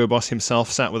that Hugo Boss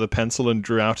himself sat with a pencil and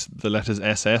drew out the letters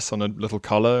SS on a little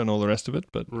collar and all the rest of it.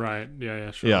 But right.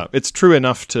 Yeah, sure. Yeah, it's true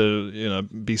enough to,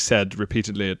 be said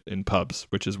repeatedly in pubs,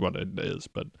 which is what it is.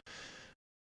 But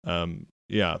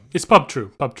yeah. It's pub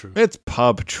true. It's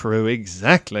pub true,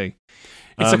 exactly.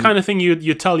 It's the kind of thing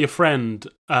you tell your friend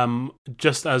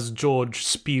just as George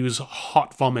spews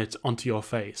hot vomit onto your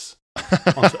face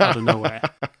out of nowhere.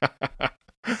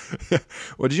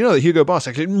 Well, did you know that Hugo Boss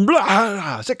actually...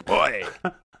 Sick boy!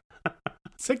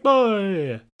 Sick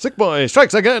boy! Sick boy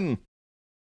strikes again!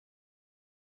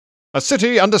 A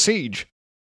city under siege!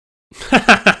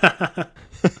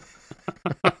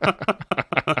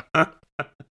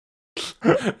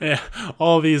 Yeah,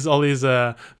 all these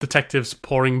detectives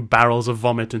pouring barrels of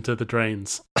vomit into the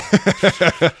drains.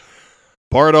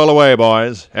 Pour it all away,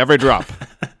 boys. Every drop.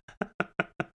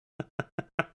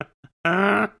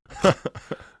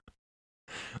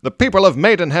 The people of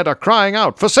Maidenhead are crying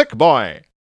out for Sick Boy.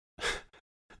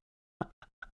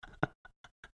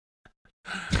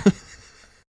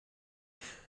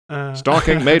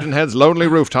 Stalking Maidenhead's lonely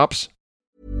rooftops.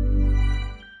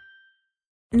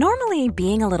 Normally,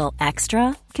 being a little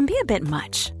extra can be a bit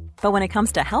much. But when it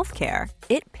comes to healthcare,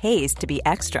 it pays to be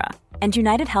extra. And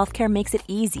United Healthcare makes it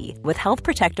easy with Health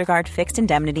Protector Guard fixed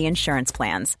indemnity insurance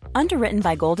plans. Underwritten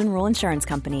by Golden Rule Insurance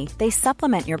Company, they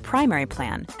supplement your primary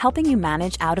plan, helping you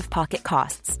manage out-of-pocket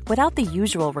costs without the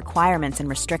usual requirements and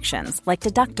restrictions like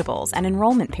deductibles and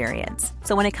enrollment periods.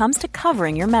 So when it comes to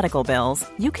covering your medical bills,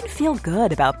 you can feel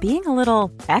good about being a little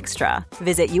extra.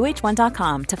 Visit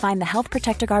uh1.com to find the Health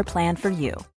Protector Guard plan for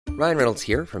you. Ryan Reynolds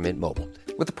here from Mint Mobile.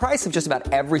 With the price of just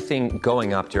about everything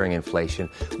going up during inflation,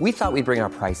 we thought we'd bring our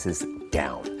prices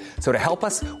down. So to help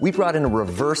us, we brought in a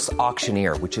reverse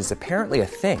auctioneer, which is apparently a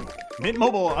thing. Mint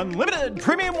Mobile Unlimited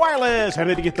Premium Wireless. How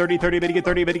to get 30, 30, bit to get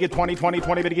 30, bit to get 20, 20,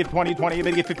 20, bit to get 20, 20,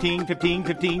 bit to get 15, 15,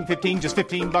 15, 15, just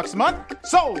 $15 a month?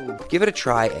 Sold! Give it a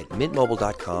try at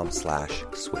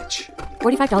mintmobile.com/switch.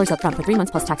 $45 up front for 3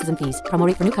 months plus taxes and fees. Promo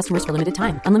rate for new customers for limited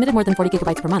time. Unlimited more than 40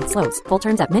 gigabytes per month. Slows full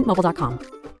terms at mintmobile.com.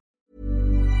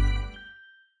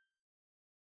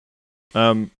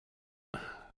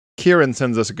 Kieran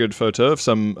sends us a good photo of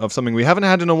something we haven't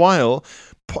had in a while.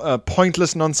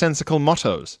 Pointless, nonsensical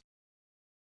mottos.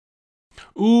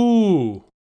 Ooh.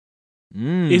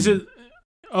 Is it?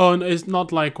 Oh, it's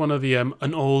not like one of the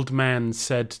an old man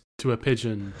said to a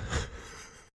pigeon.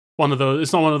 One of those.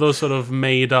 It's not one of those sort of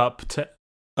made up.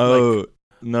 No.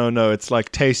 It's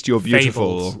like taste you're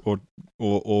beautiful, or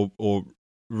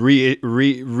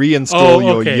reinstall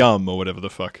your yum, or whatever the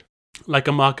fuck. Like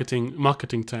a marketing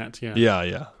tat. Yeah.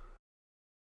 Yeah.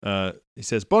 He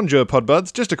says, Bonjour,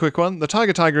 Podbuds. Just a quick one. The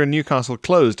Tiger in Newcastle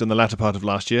closed in the latter part of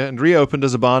last year and reopened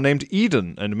as a bar named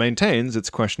Eden and maintains its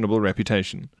questionable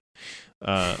reputation.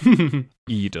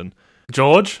 Eden.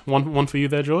 George, one for you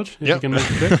there, George. If you can make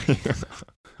it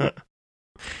quick.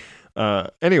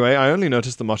 Anyway, I only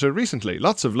noticed the motto recently.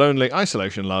 Lots of lonely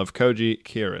isolation love, Koji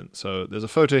Kieran. So there's a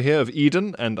photo here of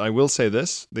Eden, and I will say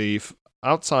this. The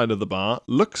outside of the bar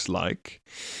looks like...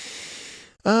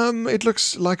 it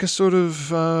looks like a sort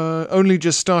of only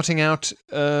just starting out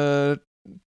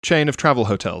chain of travel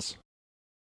hotels.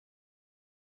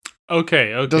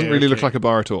 Okay. It doesn't really look like a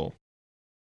bar at all.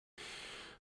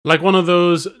 Like one of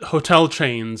those hotel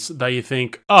chains that you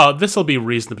think, oh, this will be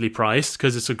reasonably priced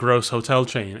because it's a gross hotel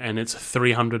chain and it's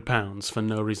 £300 for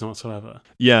no reason whatsoever.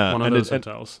 Yeah, one of those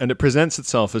hotels. And it presents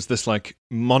itself as this like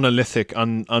monolithic,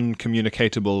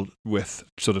 uncommunicatable with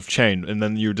sort of chain, and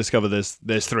then you discover there's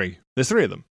three. There's three of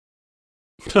them.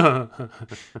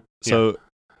 So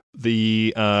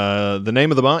the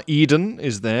name of the bar, Eden,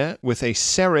 is there with a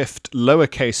serifed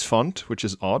lowercase font, which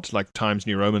is odd, like Times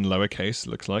New Roman lowercase,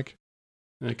 looks like.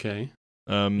 Okay.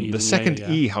 The second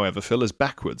E, however, Phil, is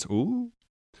backwards. Ooh.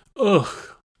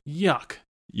 Ugh. Yuck.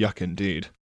 Yuck indeed.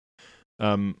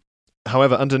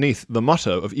 However, underneath, the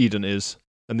motto of Eden is,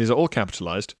 and these are all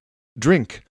capitalized,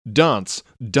 drink, dance,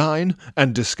 dine,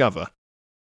 and discover.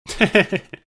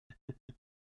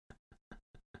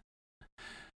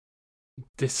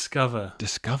 Discover.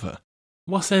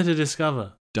 What's there to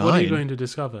discover? Dine. What are you going to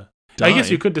discover? Dine. I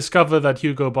guess you could discover that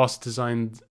Hugo Boss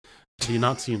designed the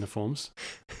Nazi uniforms.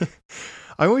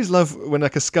 I always love when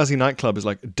like a scuzzy nightclub is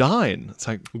like, dine. It's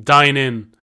like... Dine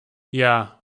in. Yeah.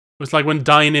 It's like when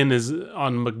dine in is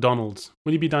on McDonald's.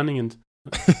 Will you be dining in?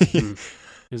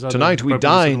 Tonight we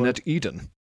dine at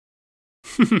Eden.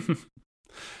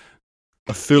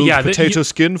 A filled potato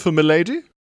skin for milady?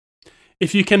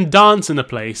 If you can dance in a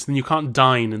place, then you can't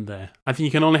dine in there. I think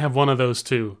you can only have one of those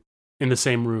two in the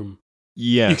same room.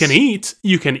 Yes. You can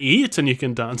eat, and you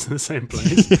can dance in the same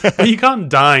place. Yeah. But you can't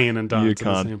dine and dance in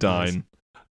the same place.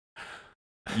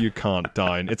 You can't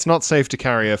dine. It's not safe to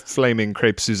carry a flaming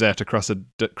crepe Suzette across a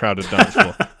crowded dance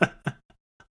floor.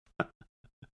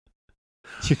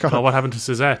 You can't. Well, what happened to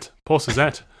Suzette? Poor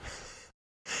Suzette.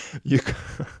 You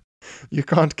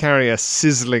can't carry a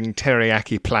sizzling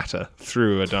teriyaki platter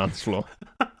through a dance floor.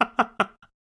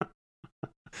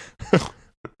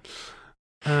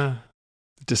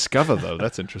 Discover, though,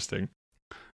 that's interesting.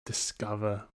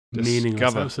 Discover.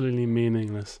 Meaningless. Absolutely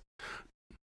meaningless.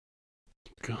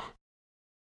 God.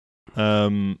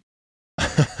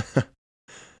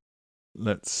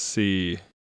 Let's see.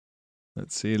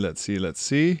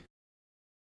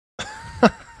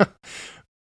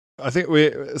 I think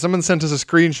someone sent us a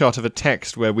screenshot of a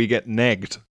text where we get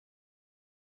negged.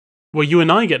 Well, you and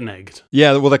I get negged.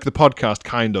 Yeah, well, like the podcast,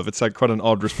 kind of. It's like quite an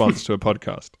odd response to a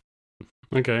podcast.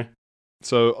 Okay.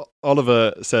 So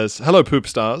Oliver says, "Hello, poop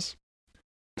stars."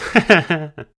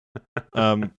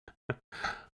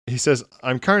 He says,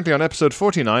 "I'm currently on episode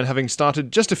 49, having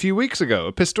started just a few weeks ago.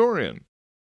 A Pistorian."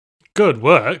 Good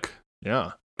work.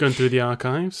 Yeah. Going through the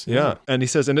archives. Yeah. And he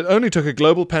says, "And it only took a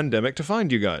global pandemic to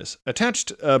find you guys.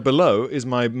 Attached below is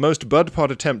my most budpod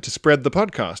attempt to spread the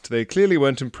podcast. They clearly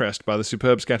weren't impressed by the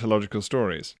superb scatological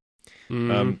stories."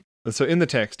 So in the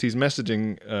text, he's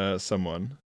messaging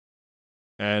someone,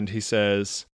 and he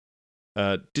says,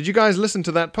 "Did you guys listen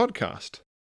to that podcast?"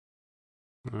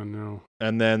 Oh, no.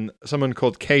 And then someone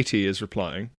called Katie is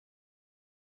replying.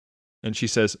 And she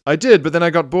says, "I did, but then I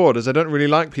got bored as I don't really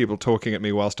like people talking at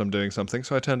me whilst I'm doing something,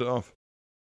 so I turned it off."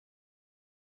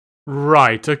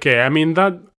 Right, okay. I mean,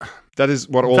 That is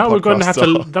what all that podcasts we're going to have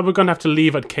are. that we're going to have to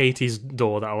leave at Katie's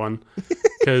door, that one,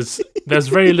 because there's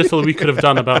very little we could have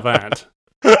done about that.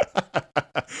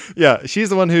 Yeah, she's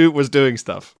the one who was doing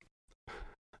stuff.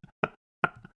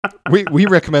 We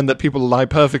recommend that people lie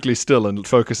perfectly still and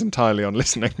focus entirely on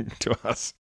listening to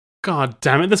us. God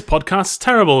damn it, this podcast's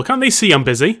terrible. Can't they see I'm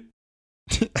busy?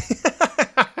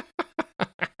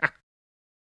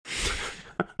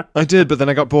 I did, but then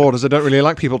I got bored as I don't really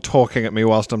like people talking at me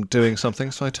whilst I'm doing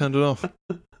something, so I turned it off.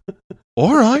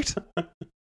 All right.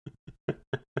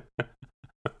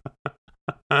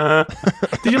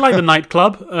 Did you like the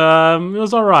nightclub? It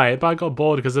was alright, but I got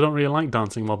bored because I don't really like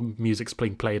dancing while music's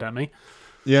being played at me.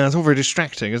 Yeah, it's all very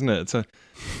distracting, isn't it?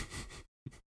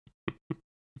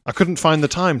 I couldn't find the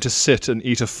time to sit and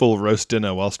eat a full roast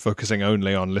dinner whilst focusing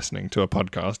only on listening to a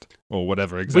podcast or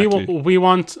whatever exactly. We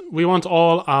want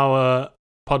all our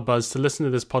podbuzz to listen to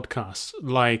this podcast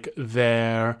like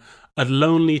they're a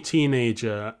lonely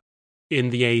teenager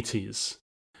in the 80s,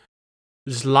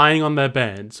 just lying on their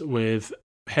beds with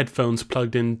headphones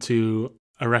plugged into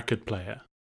a record player,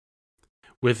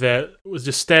 was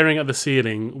just staring at the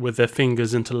ceiling with their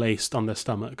fingers interlaced on their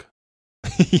stomach.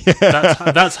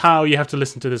 Yeah. That's how you have to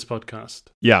listen to this podcast.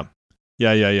 Yeah.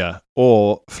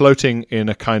 Or floating in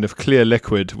a kind of clear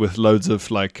liquid with loads of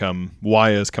like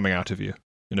wires coming out of you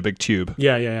in a big tube.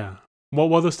 Yeah. What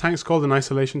were those tanks called? An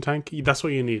isolation tank? That's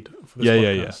what you need for this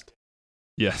podcast.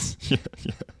 Yeah. Yes.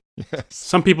 Yes.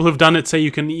 Some people who've done it say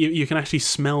you can actually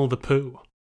smell the poo.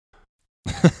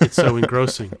 It's so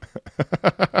engrossing.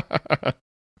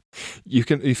 You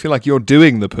feel like you're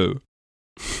doing the poo.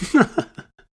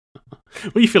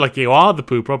 Well, you feel like you are the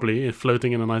poo, probably,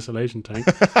 floating in an isolation tank.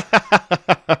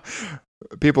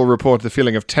 People report the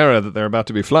feeling of terror that they're about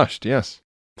to be flushed, yes.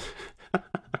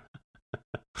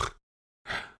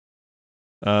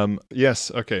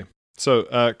 Yes, okay.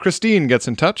 So, Christine gets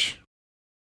in touch.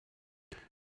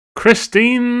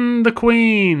 Christine the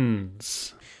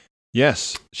Queens.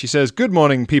 Yes. She says, "Good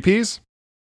morning, PPs."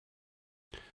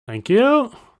 Thank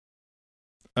you.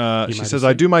 She says,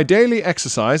 "I do my daily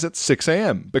exercise at 6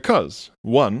 a.m. because,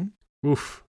 1...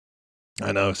 Oof.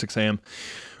 I know, 6 a.m.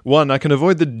 1, I can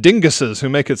avoid the dinguses who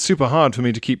make it super hard for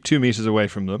me to keep 2 meters away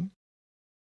from them.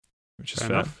 Which is fair.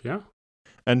 Enough, yeah.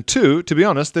 And 2, to be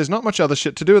honest, there's not much other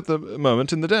shit to do at the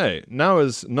moment in the day. Now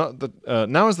is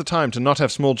the time to not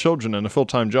have small children and a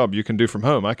full-time job you can do from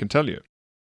home, I can tell you."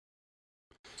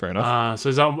 Fair enough. So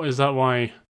is that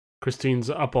why Christine's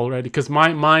up already? Because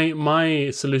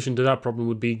my solution to that problem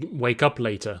would be wake up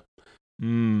later.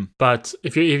 But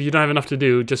if you don't have enough to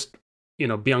do, just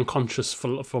be unconscious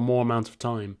for more amount of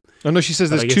time. Oh no, she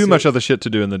says there's too much other shit to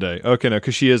do in the day. Okay, no,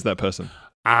 because she is that person.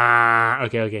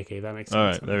 Okay, that makes sense. All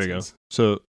right, there we go.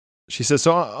 So she says,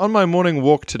 "So on my morning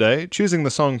walk today, choosing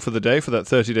the song for the day for that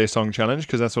 30-day song challenge,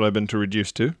 because that's what I've been to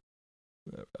reduce to."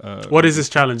 What is this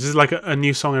challenge? Is it like a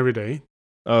new song every day?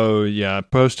 Oh yeah,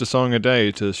 post a song a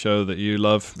day to show that you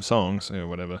love songs or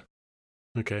whatever.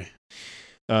 Okay.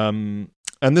 And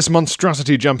this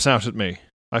monstrosity jumps out at me.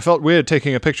 I felt weird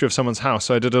taking a picture of someone's house,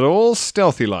 so I did it all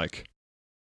stealthy-like.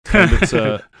 And it's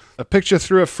a picture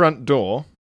through a front door.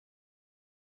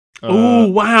 Oh,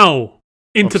 wow!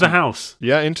 Into the house.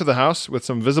 Yeah, into the house with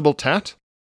some visible tat.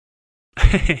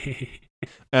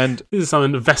 And this is some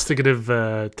investigative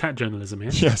tat journalism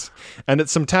here. Yes, and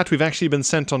it's some tat we've actually been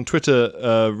sent on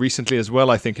Twitter recently as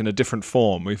well, I think, in a different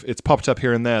form. It's popped up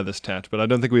here and there, this tat, but I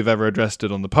don't think we've ever addressed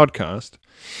it on the podcast.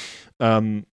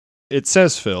 It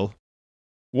says, Phil,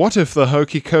 "What if the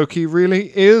hokey cokey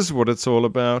really is what it's all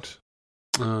about?"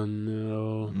 Oh,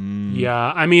 no.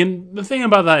 Yeah, I mean, the thing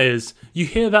about that is, you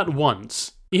hear that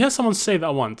once. You hear someone say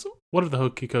that once. What if the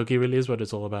hokey cokey really is what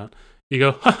it's all about? You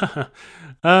go,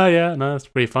 yeah, no, that's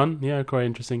pretty fun. Yeah, quite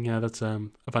interesting. Yeah, that's a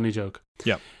funny joke.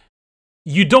 Yeah.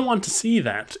 You don't want to see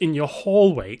that in your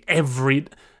hallway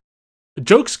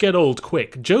Jokes get old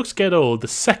quick. Jokes get old the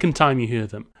second time you hear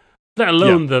them, let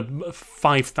alone the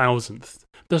 5,000th.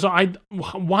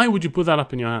 Why would you put that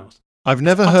up in your house? I've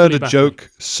never heard a joke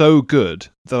so good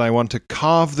that I want to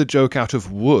carve the joke out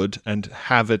of wood and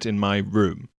have it in my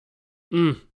room.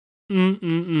 No,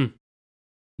 and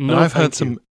I've heard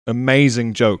some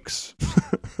amazing jokes.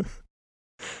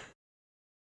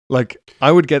 Like,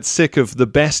 I would get sick of the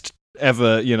best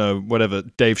ever, whatever,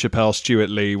 Dave Chappelle, Stuart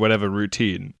Lee, whatever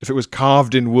routine, if it was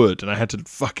carved in wood and I had to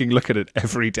fucking look at it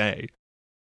every day.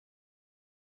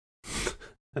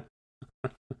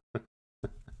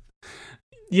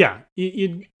 Yeah,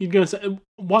 you'd go and say,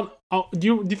 what? Do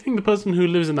you think the person who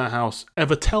lives in that house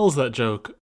ever tells that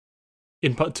joke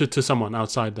to someone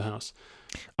outside the house?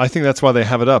 I think that's why they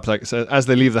have it up. Like, so as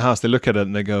they leave the house, they look at it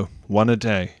and they go, one a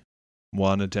day.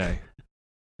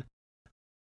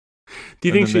 Do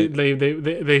you think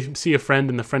they see a friend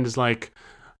and the friend is like,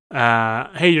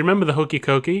 hey, you remember the hokey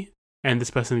cokey? And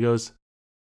this person goes,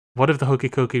 what if the hokey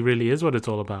cokey really is what it's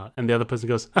all about? And the other person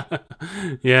goes,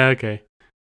 yeah, okay.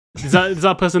 Is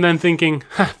that person then thinking,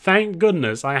 thank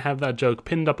goodness I have that joke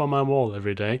pinned up on my wall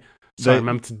every day, so I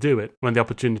remember to do it when the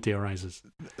opportunity arises?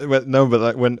 Well, no, but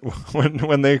like when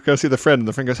they go see the friend, and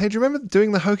the friend goes, hey, do you remember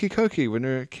doing the hokey cokey when we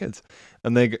were kids?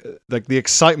 And they, like, the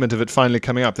excitement of it finally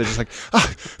coming up, they're just like,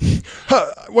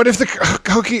 what if the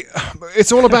hokey,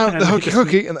 it's all about the hokey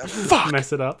cokey, and fuck!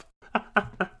 Mess it up.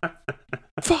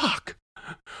 Fuck!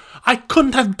 I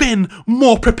couldn't have been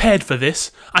more prepared for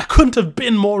this. I couldn't have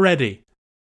been more ready.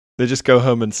 They just go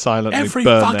home and silently Every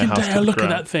burn fucking their house day to I the look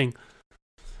ground. at that thing.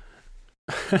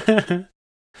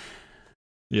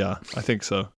 Yeah, I think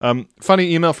so.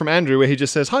 Funny email from Andrew where he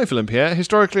just says, hi, Phil and Pierre.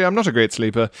 Historically, I'm not a great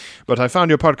sleeper, but I found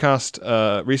your podcast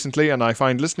recently, and I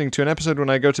find listening to an episode when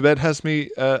I go to bed has me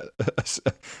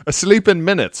asleep in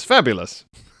minutes. Fabulous.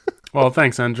 Well,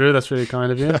 thanks, Andrew. That's really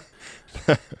kind of you.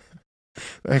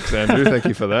 Thanks, Andrew. Thank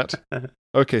you for that.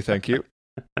 Okay, thank you.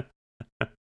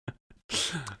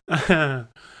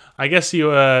 I guess you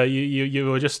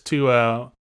were just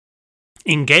too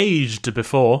engaged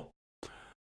before.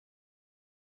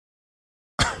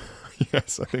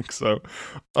 Yes, I think so.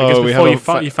 I guess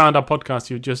before you found our podcast,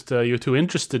 you're too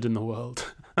interested in the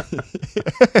world.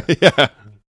 Yeah.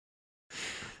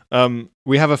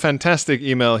 We have a fantastic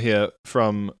email here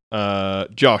from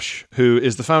Josh, who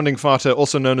is the founding father,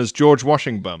 also known as George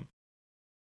Washington.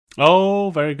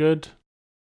 Oh, very good.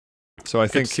 So I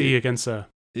think good to see you again, sir.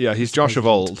 Yeah, he's Josh of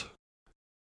old.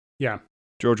 Yeah.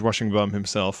 George Washington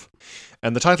himself.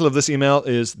 And the title of this email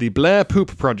is The Blair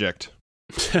Poop Project.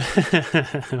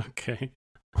 Okay.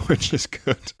 Which is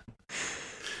good.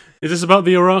 Is this about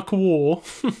the Iraq War?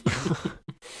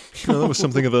 That was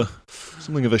something of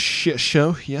a shit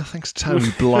show. Yeah, thanks, Tony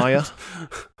Blyer.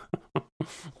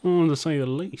 To say the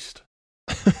least.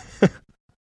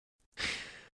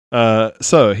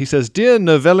 So he says, Dear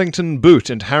Novellington Boot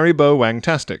and Haribo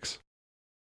Wangtastics.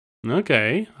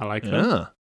 Okay, I like that. Yeah.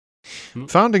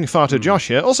 Founding father Josh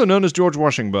here, also known as George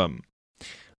Washington.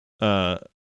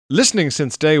 Listening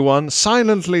since day one,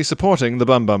 silently supporting the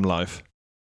Bum Bum life.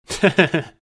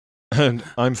 And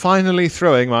I'm finally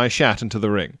throwing my shat into the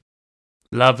ring.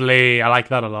 Lovely. I like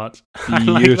that a lot.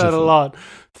 Beautiful. I like that a lot.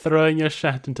 Throwing your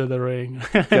shat into the ring.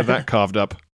 Get that carved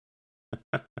up.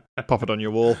 Pop it on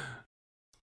your wall.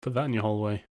 Put that in your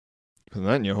hallway. Put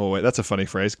that in your hallway. That's a funny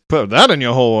phrase. Put that in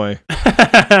your hallway.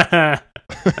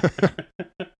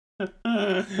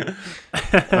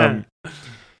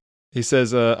 He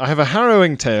says, I have a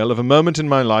harrowing tale of a moment in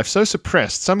my life so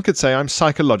suppressed, some could say I'm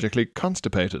psychologically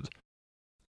constipated.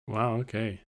 Wow,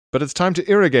 okay. But it's time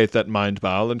to irrigate that mind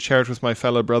bowel and share it with my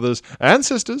fellow brothers and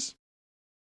sisters.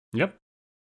 Yep.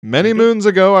 Many moons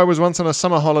ago, I was once on a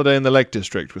summer holiday in the Lake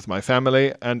District with my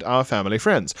family and our family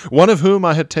friends, one of whom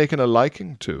I had taken a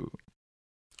liking to.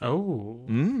 Oh.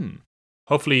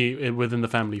 Hopefully within the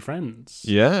family friends.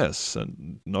 Yes,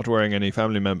 and not wearing any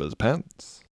family members'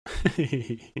 pants.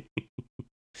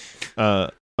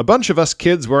 A bunch of us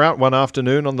kids were out one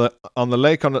afternoon on the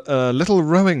lake on a little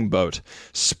rowing boat,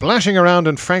 splashing around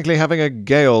and frankly having a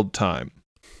gay old time.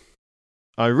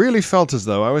 I really felt as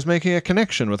though I was making a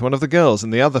connection with one of the girls in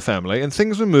the other family, and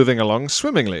things were moving along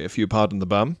swimmingly, if you pardon the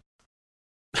bum.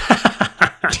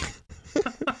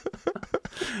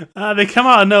 They come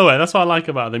out of nowhere. That's what I like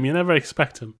about them. You never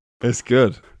expect them. It's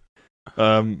good.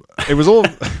 It was all...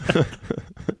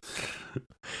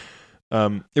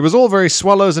 it was all very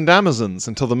swallows and Amazons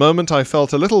until the moment I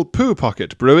felt a little poo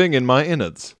pocket brewing in my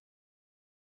innards.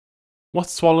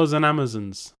 What's Swallows and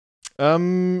Amazons?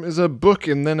 Is a book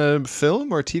and then a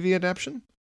film or a TV adaptation.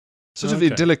 Sort of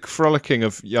idyllic frolicking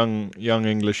of young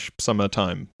English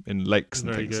summertime in lakes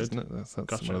and very things, good. isn't it? That's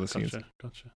Gotcha, one of the scenes.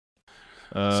 Gotcha.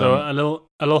 So a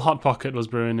little hot pocket was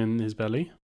brewing in his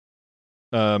belly.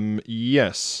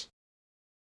 Yes.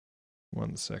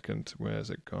 1 second. Where's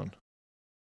it gone?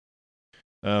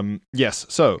 Yes.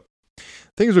 So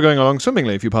things were going along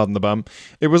swimmingly, if you pardon the bum.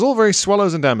 It was all very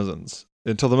swallows and Amazons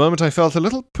until the moment I felt a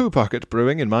little poo pocket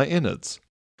brewing in my innards.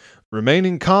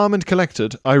 Remaining calm and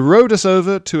collected, I rowed us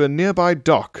over to a nearby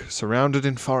dock surrounded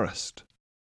in forest.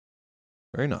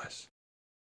 Very nice.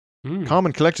 Calm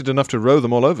and collected enough to row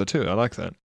them all over, too. I like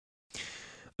that.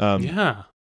 Yeah.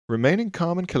 Remaining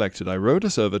calm and collected, I rowed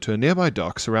us over to a nearby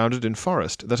dock surrounded in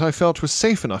forest that I felt was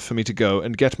safe enough for me to go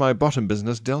and get my bottom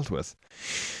business dealt with.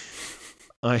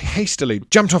 I hastily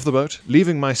jumped off the boat,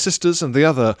 leaving my sisters and the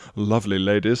other lovely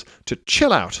ladies to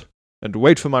chill out and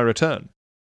wait for my return.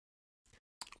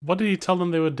 What did he tell them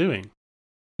they were doing?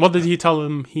 What did he tell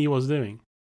them he was doing?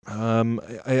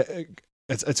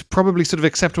 It's probably sort of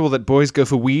acceptable that boys go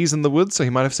for wheeze in the woods, so he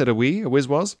might have said a whiz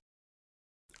was.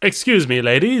 Excuse me,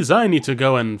 ladies, I need to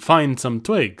go and find some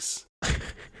twigs.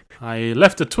 I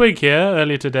left a twig here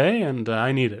earlier today, and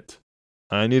I need it.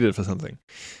 I need it for something.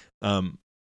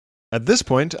 At this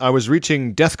point, I was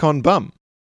reaching DEFCON bum.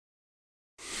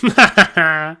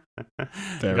 Got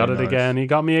Very it nice. again. He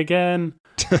got me again.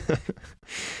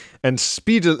 And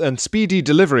speedy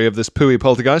delivery of this pooey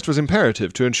poltergeist was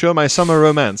imperative to ensure my summer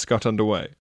romance got underway.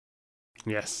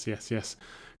 Yes.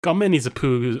 Got many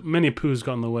poos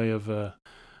got in the way of a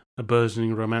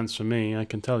burgeoning romance for me, I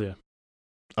can tell you.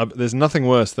 There's nothing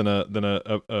worse than a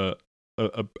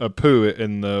poo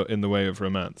in the way of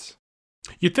romance.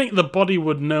 You'd think the body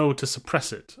would know to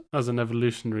suppress it as an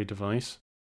evolutionary device.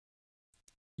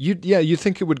 You'd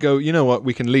think it would go, you know what,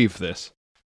 we can leave this.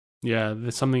 Yeah,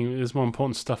 there's more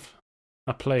important stuff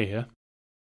at play here.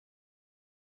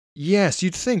 Yes,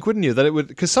 you'd think, wouldn't you, that it would,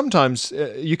 because sometimes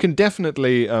you can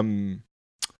definitely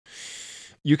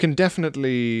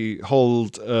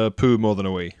hold a poo more than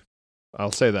a wee.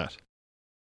 I'll say that.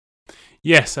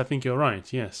 Yes, I think you're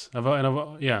right. Yes, I've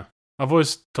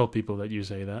always told people that you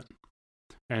say that,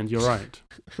 and you're right.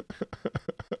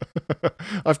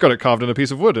 I've got it carved in a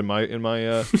piece of wood in my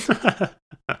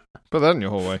put that in your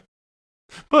hallway.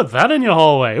 Put that in your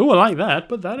hallway. Oh, I like that.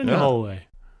 Put that in your hallway.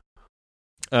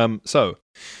 So,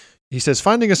 he says,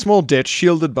 finding a small ditch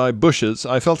shielded by bushes,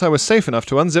 I felt I was safe enough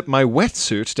to unzip my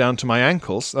wetsuit down to my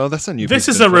ankles. Oh, that's a new This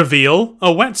piece is of a info. reveal. A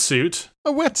wetsuit.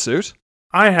 A wetsuit?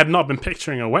 I had not been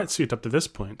picturing a wetsuit up to this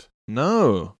point.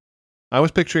 No. I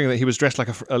was picturing that he was dressed like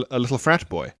a little frat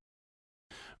boy.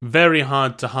 Very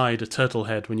hard to hide a turtle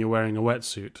head when you're wearing a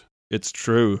wetsuit. It's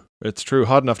true. It's true.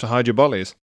 Hard enough to hide your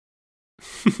bollies.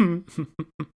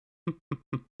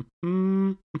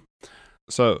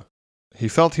 So, he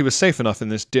felt he was safe enough in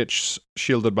this ditch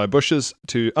shielded by bushes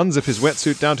to unzip his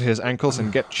wetsuit down to his ankles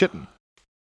and get chitten.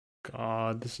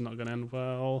 God, this is not going to end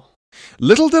well.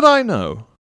 Little did I know,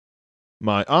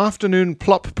 my afternoon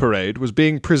plop parade was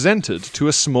being presented to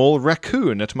a small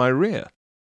raccoon at my rear.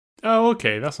 Oh,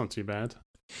 okay, that's not too bad.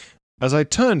 As I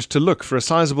turned to look for a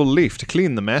sizable leaf to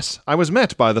clean the mess, I was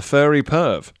met by the furry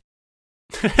perv,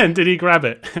 And did he grab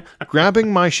it?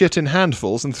 grabbing my shit in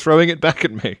handfuls and throwing it back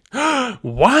at me.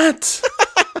 What?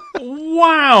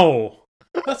 Wow!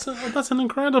 That's an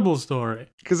incredible story.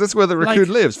 Because that's where the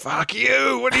raccoon lives. Fuck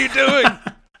you! What are you doing?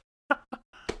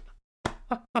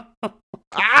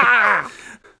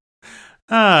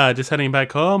 Just heading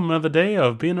back home. Another day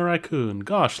of being a raccoon.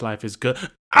 Gosh, life is good.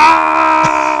 Ah!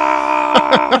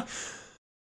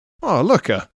 Oh, look,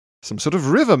 some sort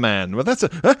of river man. Well, that's a...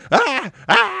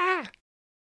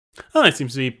 Oh, it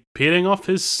seems to be peeling off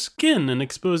his skin and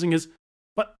exposing his...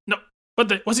 What? No.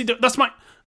 What's he doing? That's my...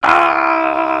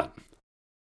 Ah!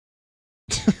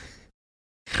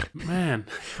 Man.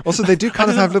 Also, they do kind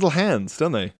of have little hands,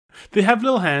 don't they? They have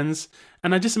little hands,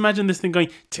 and I just imagine this thing going,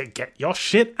 to get your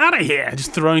shit out of here.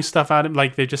 Just throwing stuff at him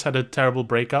like they just had a terrible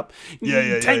breakup.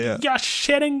 Take your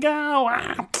shit and go.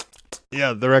 Ah!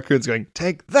 Yeah, the raccoon's going,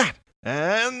 take that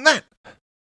and that.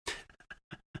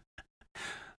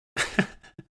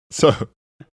 So,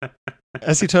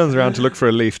 as he turns around to look for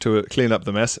a leaf to clean up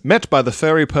the mess, met by the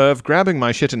furry perv grabbing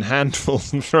my shit in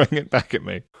handfuls and throwing it back at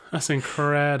me. That's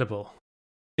incredible.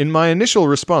 In my initial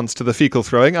response to the fecal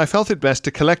throwing, I felt it best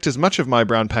to collect as much of my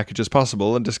brown package as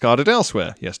possible and discard it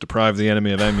elsewhere. Yes, deprive the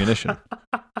enemy of ammunition.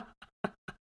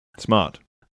 Smart.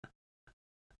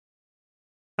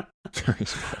 Very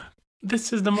smart.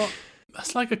 This is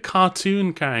that's like a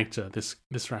cartoon character, this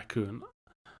raccoon.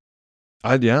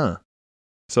 Yeah.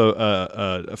 So,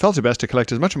 I felt it best to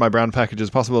collect as much of my brown package as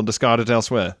possible and discard it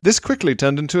elsewhere. This quickly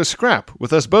turned into a scrap,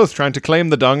 with us both trying to claim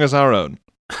the dung as our own.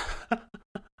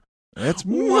 It's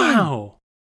wow.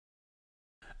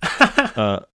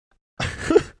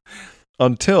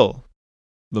 Until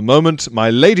the moment my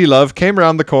lady love came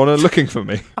around the corner looking for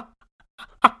me.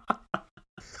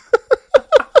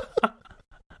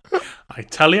 I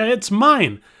tell you, it's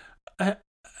mine.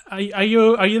 Are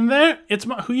you in there? It's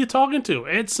who you talking to?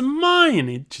 It's mine.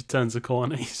 He just turns the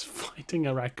corner. He's fighting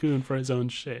a raccoon for his own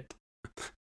shit.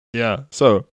 Yeah,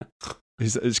 so he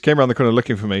came around the corner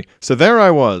looking for me. So there I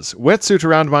was, wetsuit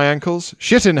around my ankles,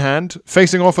 shit in hand,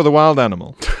 facing off with a wild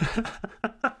animal.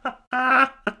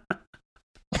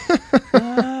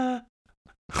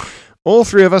 All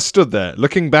three of us stood there,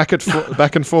 looking back and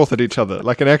forth at each other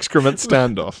like an excrement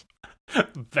standoff.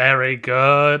 Very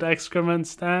good excrement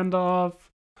standoff.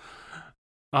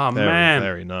 Oh, very, man.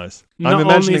 Very nice. Not I'm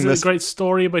imagining only is it this a great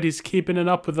story, but he's keeping it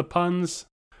up with the puns.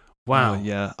 Wow. Oh,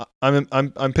 yeah.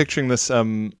 I'm picturing this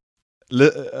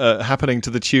happening to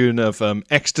the tune of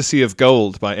Ecstasy of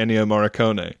Gold by Ennio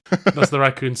Morricone. That's the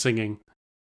raccoon singing.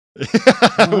 With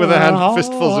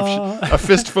a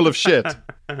fistful of shit.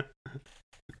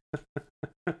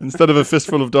 Instead of a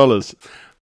fistful of dollars.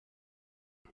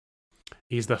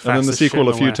 He's the fastest. And then the sequel,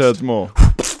 shit A Few in the Turds More.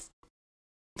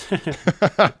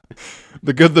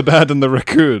 The Good, the Bad, and the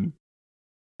Raccoon.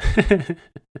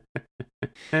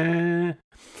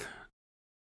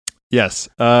 Yes.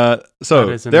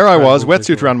 So there I was, wetsuit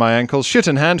visual. around my ankles, shit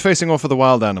in hand, facing off with a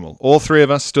wild animal. All three of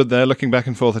us stood there looking back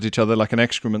and forth at each other like an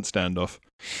excrement standoff.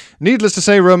 Needless to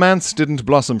say, romance didn't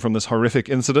blossom from this horrific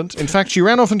incident. In fact, she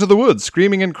ran off into the woods,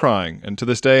 screaming and crying, and to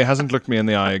this day hasn't looked me in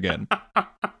the eye again.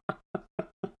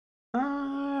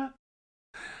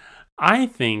 I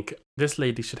think this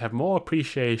lady should have more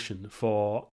appreciation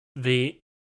for the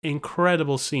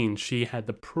incredible scene she had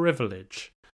the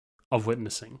privilege of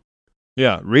witnessing.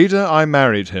 Yeah, reader, I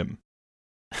married him.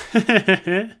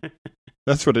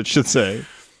 That's what it should say.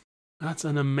 That's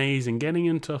an amazing. Getting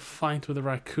into a fight with a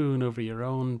raccoon over your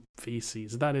own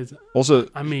feces. That is. Also,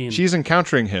 I mean, she's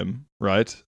encountering him,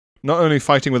 right? Not only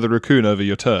fighting with a raccoon over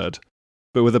your turd,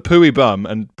 but with a pooey bum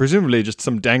and presumably just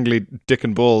some dangly dick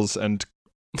and balls and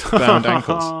bound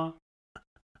ankles.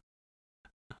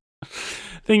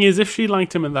 Thing is, if she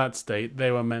liked him in that state,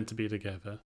 they were meant to be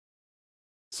together.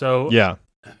 So yeah,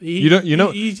 he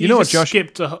what, Josh?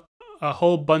 Skipped a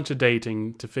whole bunch of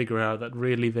dating to figure out that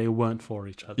really they weren't for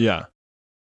each other. Yeah.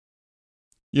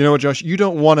 You know what, Josh? You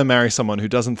don't want to marry someone who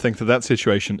doesn't think that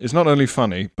situation is not only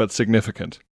funny but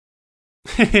significant.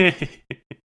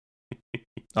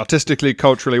 Artistically,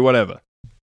 culturally, whatever.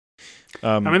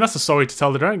 I mean, that's a story to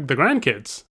tell the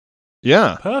grandkids.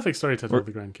 Yeah. Perfect story to tell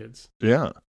the grandkids.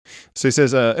 Yeah. So he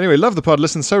says, anyway, love the pod,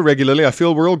 listen so regularly, I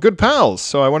feel we're all good pals.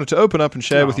 So I wanted to open up and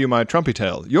share with you my Trumpy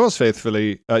tale. Yours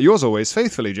always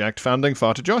faithfully, Jacked, founding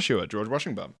Farter Joshua, George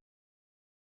Washington.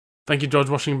 Thank you, George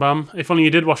Washington. If only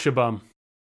you did wash your bum.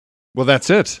 Well,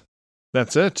 that's it.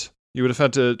 That's it. You would have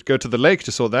had to go to the lake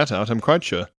to sort that out, I'm quite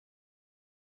sure.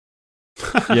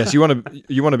 Yes, you want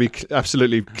to be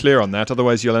absolutely clear on that,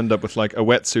 otherwise you'll end up with like a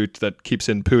wetsuit that keeps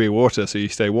in pooey water so you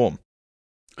stay warm.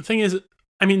 The thing is,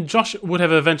 I mean, Josh would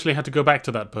have eventually had to go back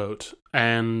to that boat,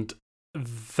 and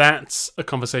that's a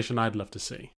conversation I'd love to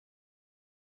see.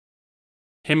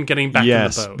 Him getting back in the boat.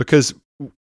 Yes, because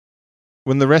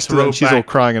when the rest of them, she's all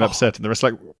crying and upset, and the rest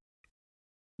like,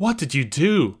 what did you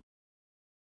do?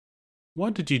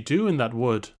 What did you do in that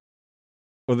wood?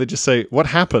 Well, they just say, what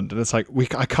happened? And it's like,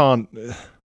 I can't...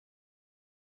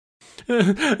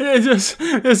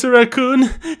 It's a raccoon.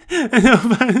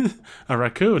 A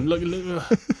raccoon? Look,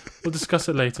 we'll discuss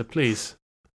it later, please.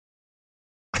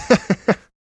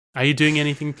 Are you doing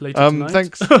anything later tonight?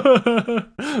 Thanks.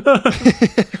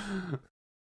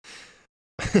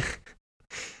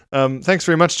 Thanks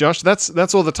very much, Josh.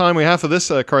 That's all the time we have for this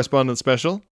correspondence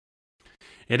special.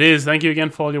 It is. Thank you again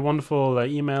for all your wonderful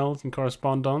emails and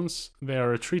correspondence. They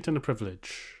are a treat and a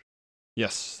privilege.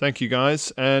 Yes, thank you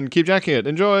guys, and keep jacking it.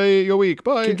 Enjoy your week.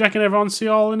 Bye. Keep jacking, everyone. See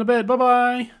you all in a bit.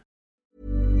 Bye-bye.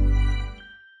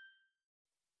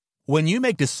 When you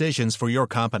make decisions for your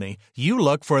company, you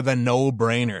look for the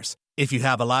no-brainers. If you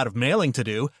have a lot of mailing to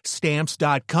do,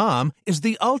 Stamps.com is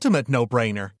the ultimate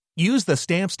no-brainer. Use the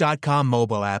Stamps.com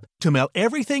mobile app to mail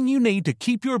everything you need to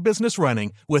keep your business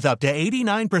running with up to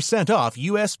 89% off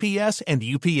USPS and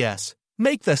UPS.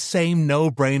 Make the same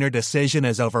no-brainer decision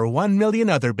as over 1 million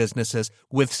other businesses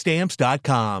with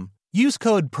Stamps.com. Use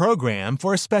code PROGRAM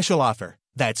for a special offer.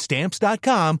 That's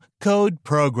Stamps.com, code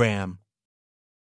PROGRAM.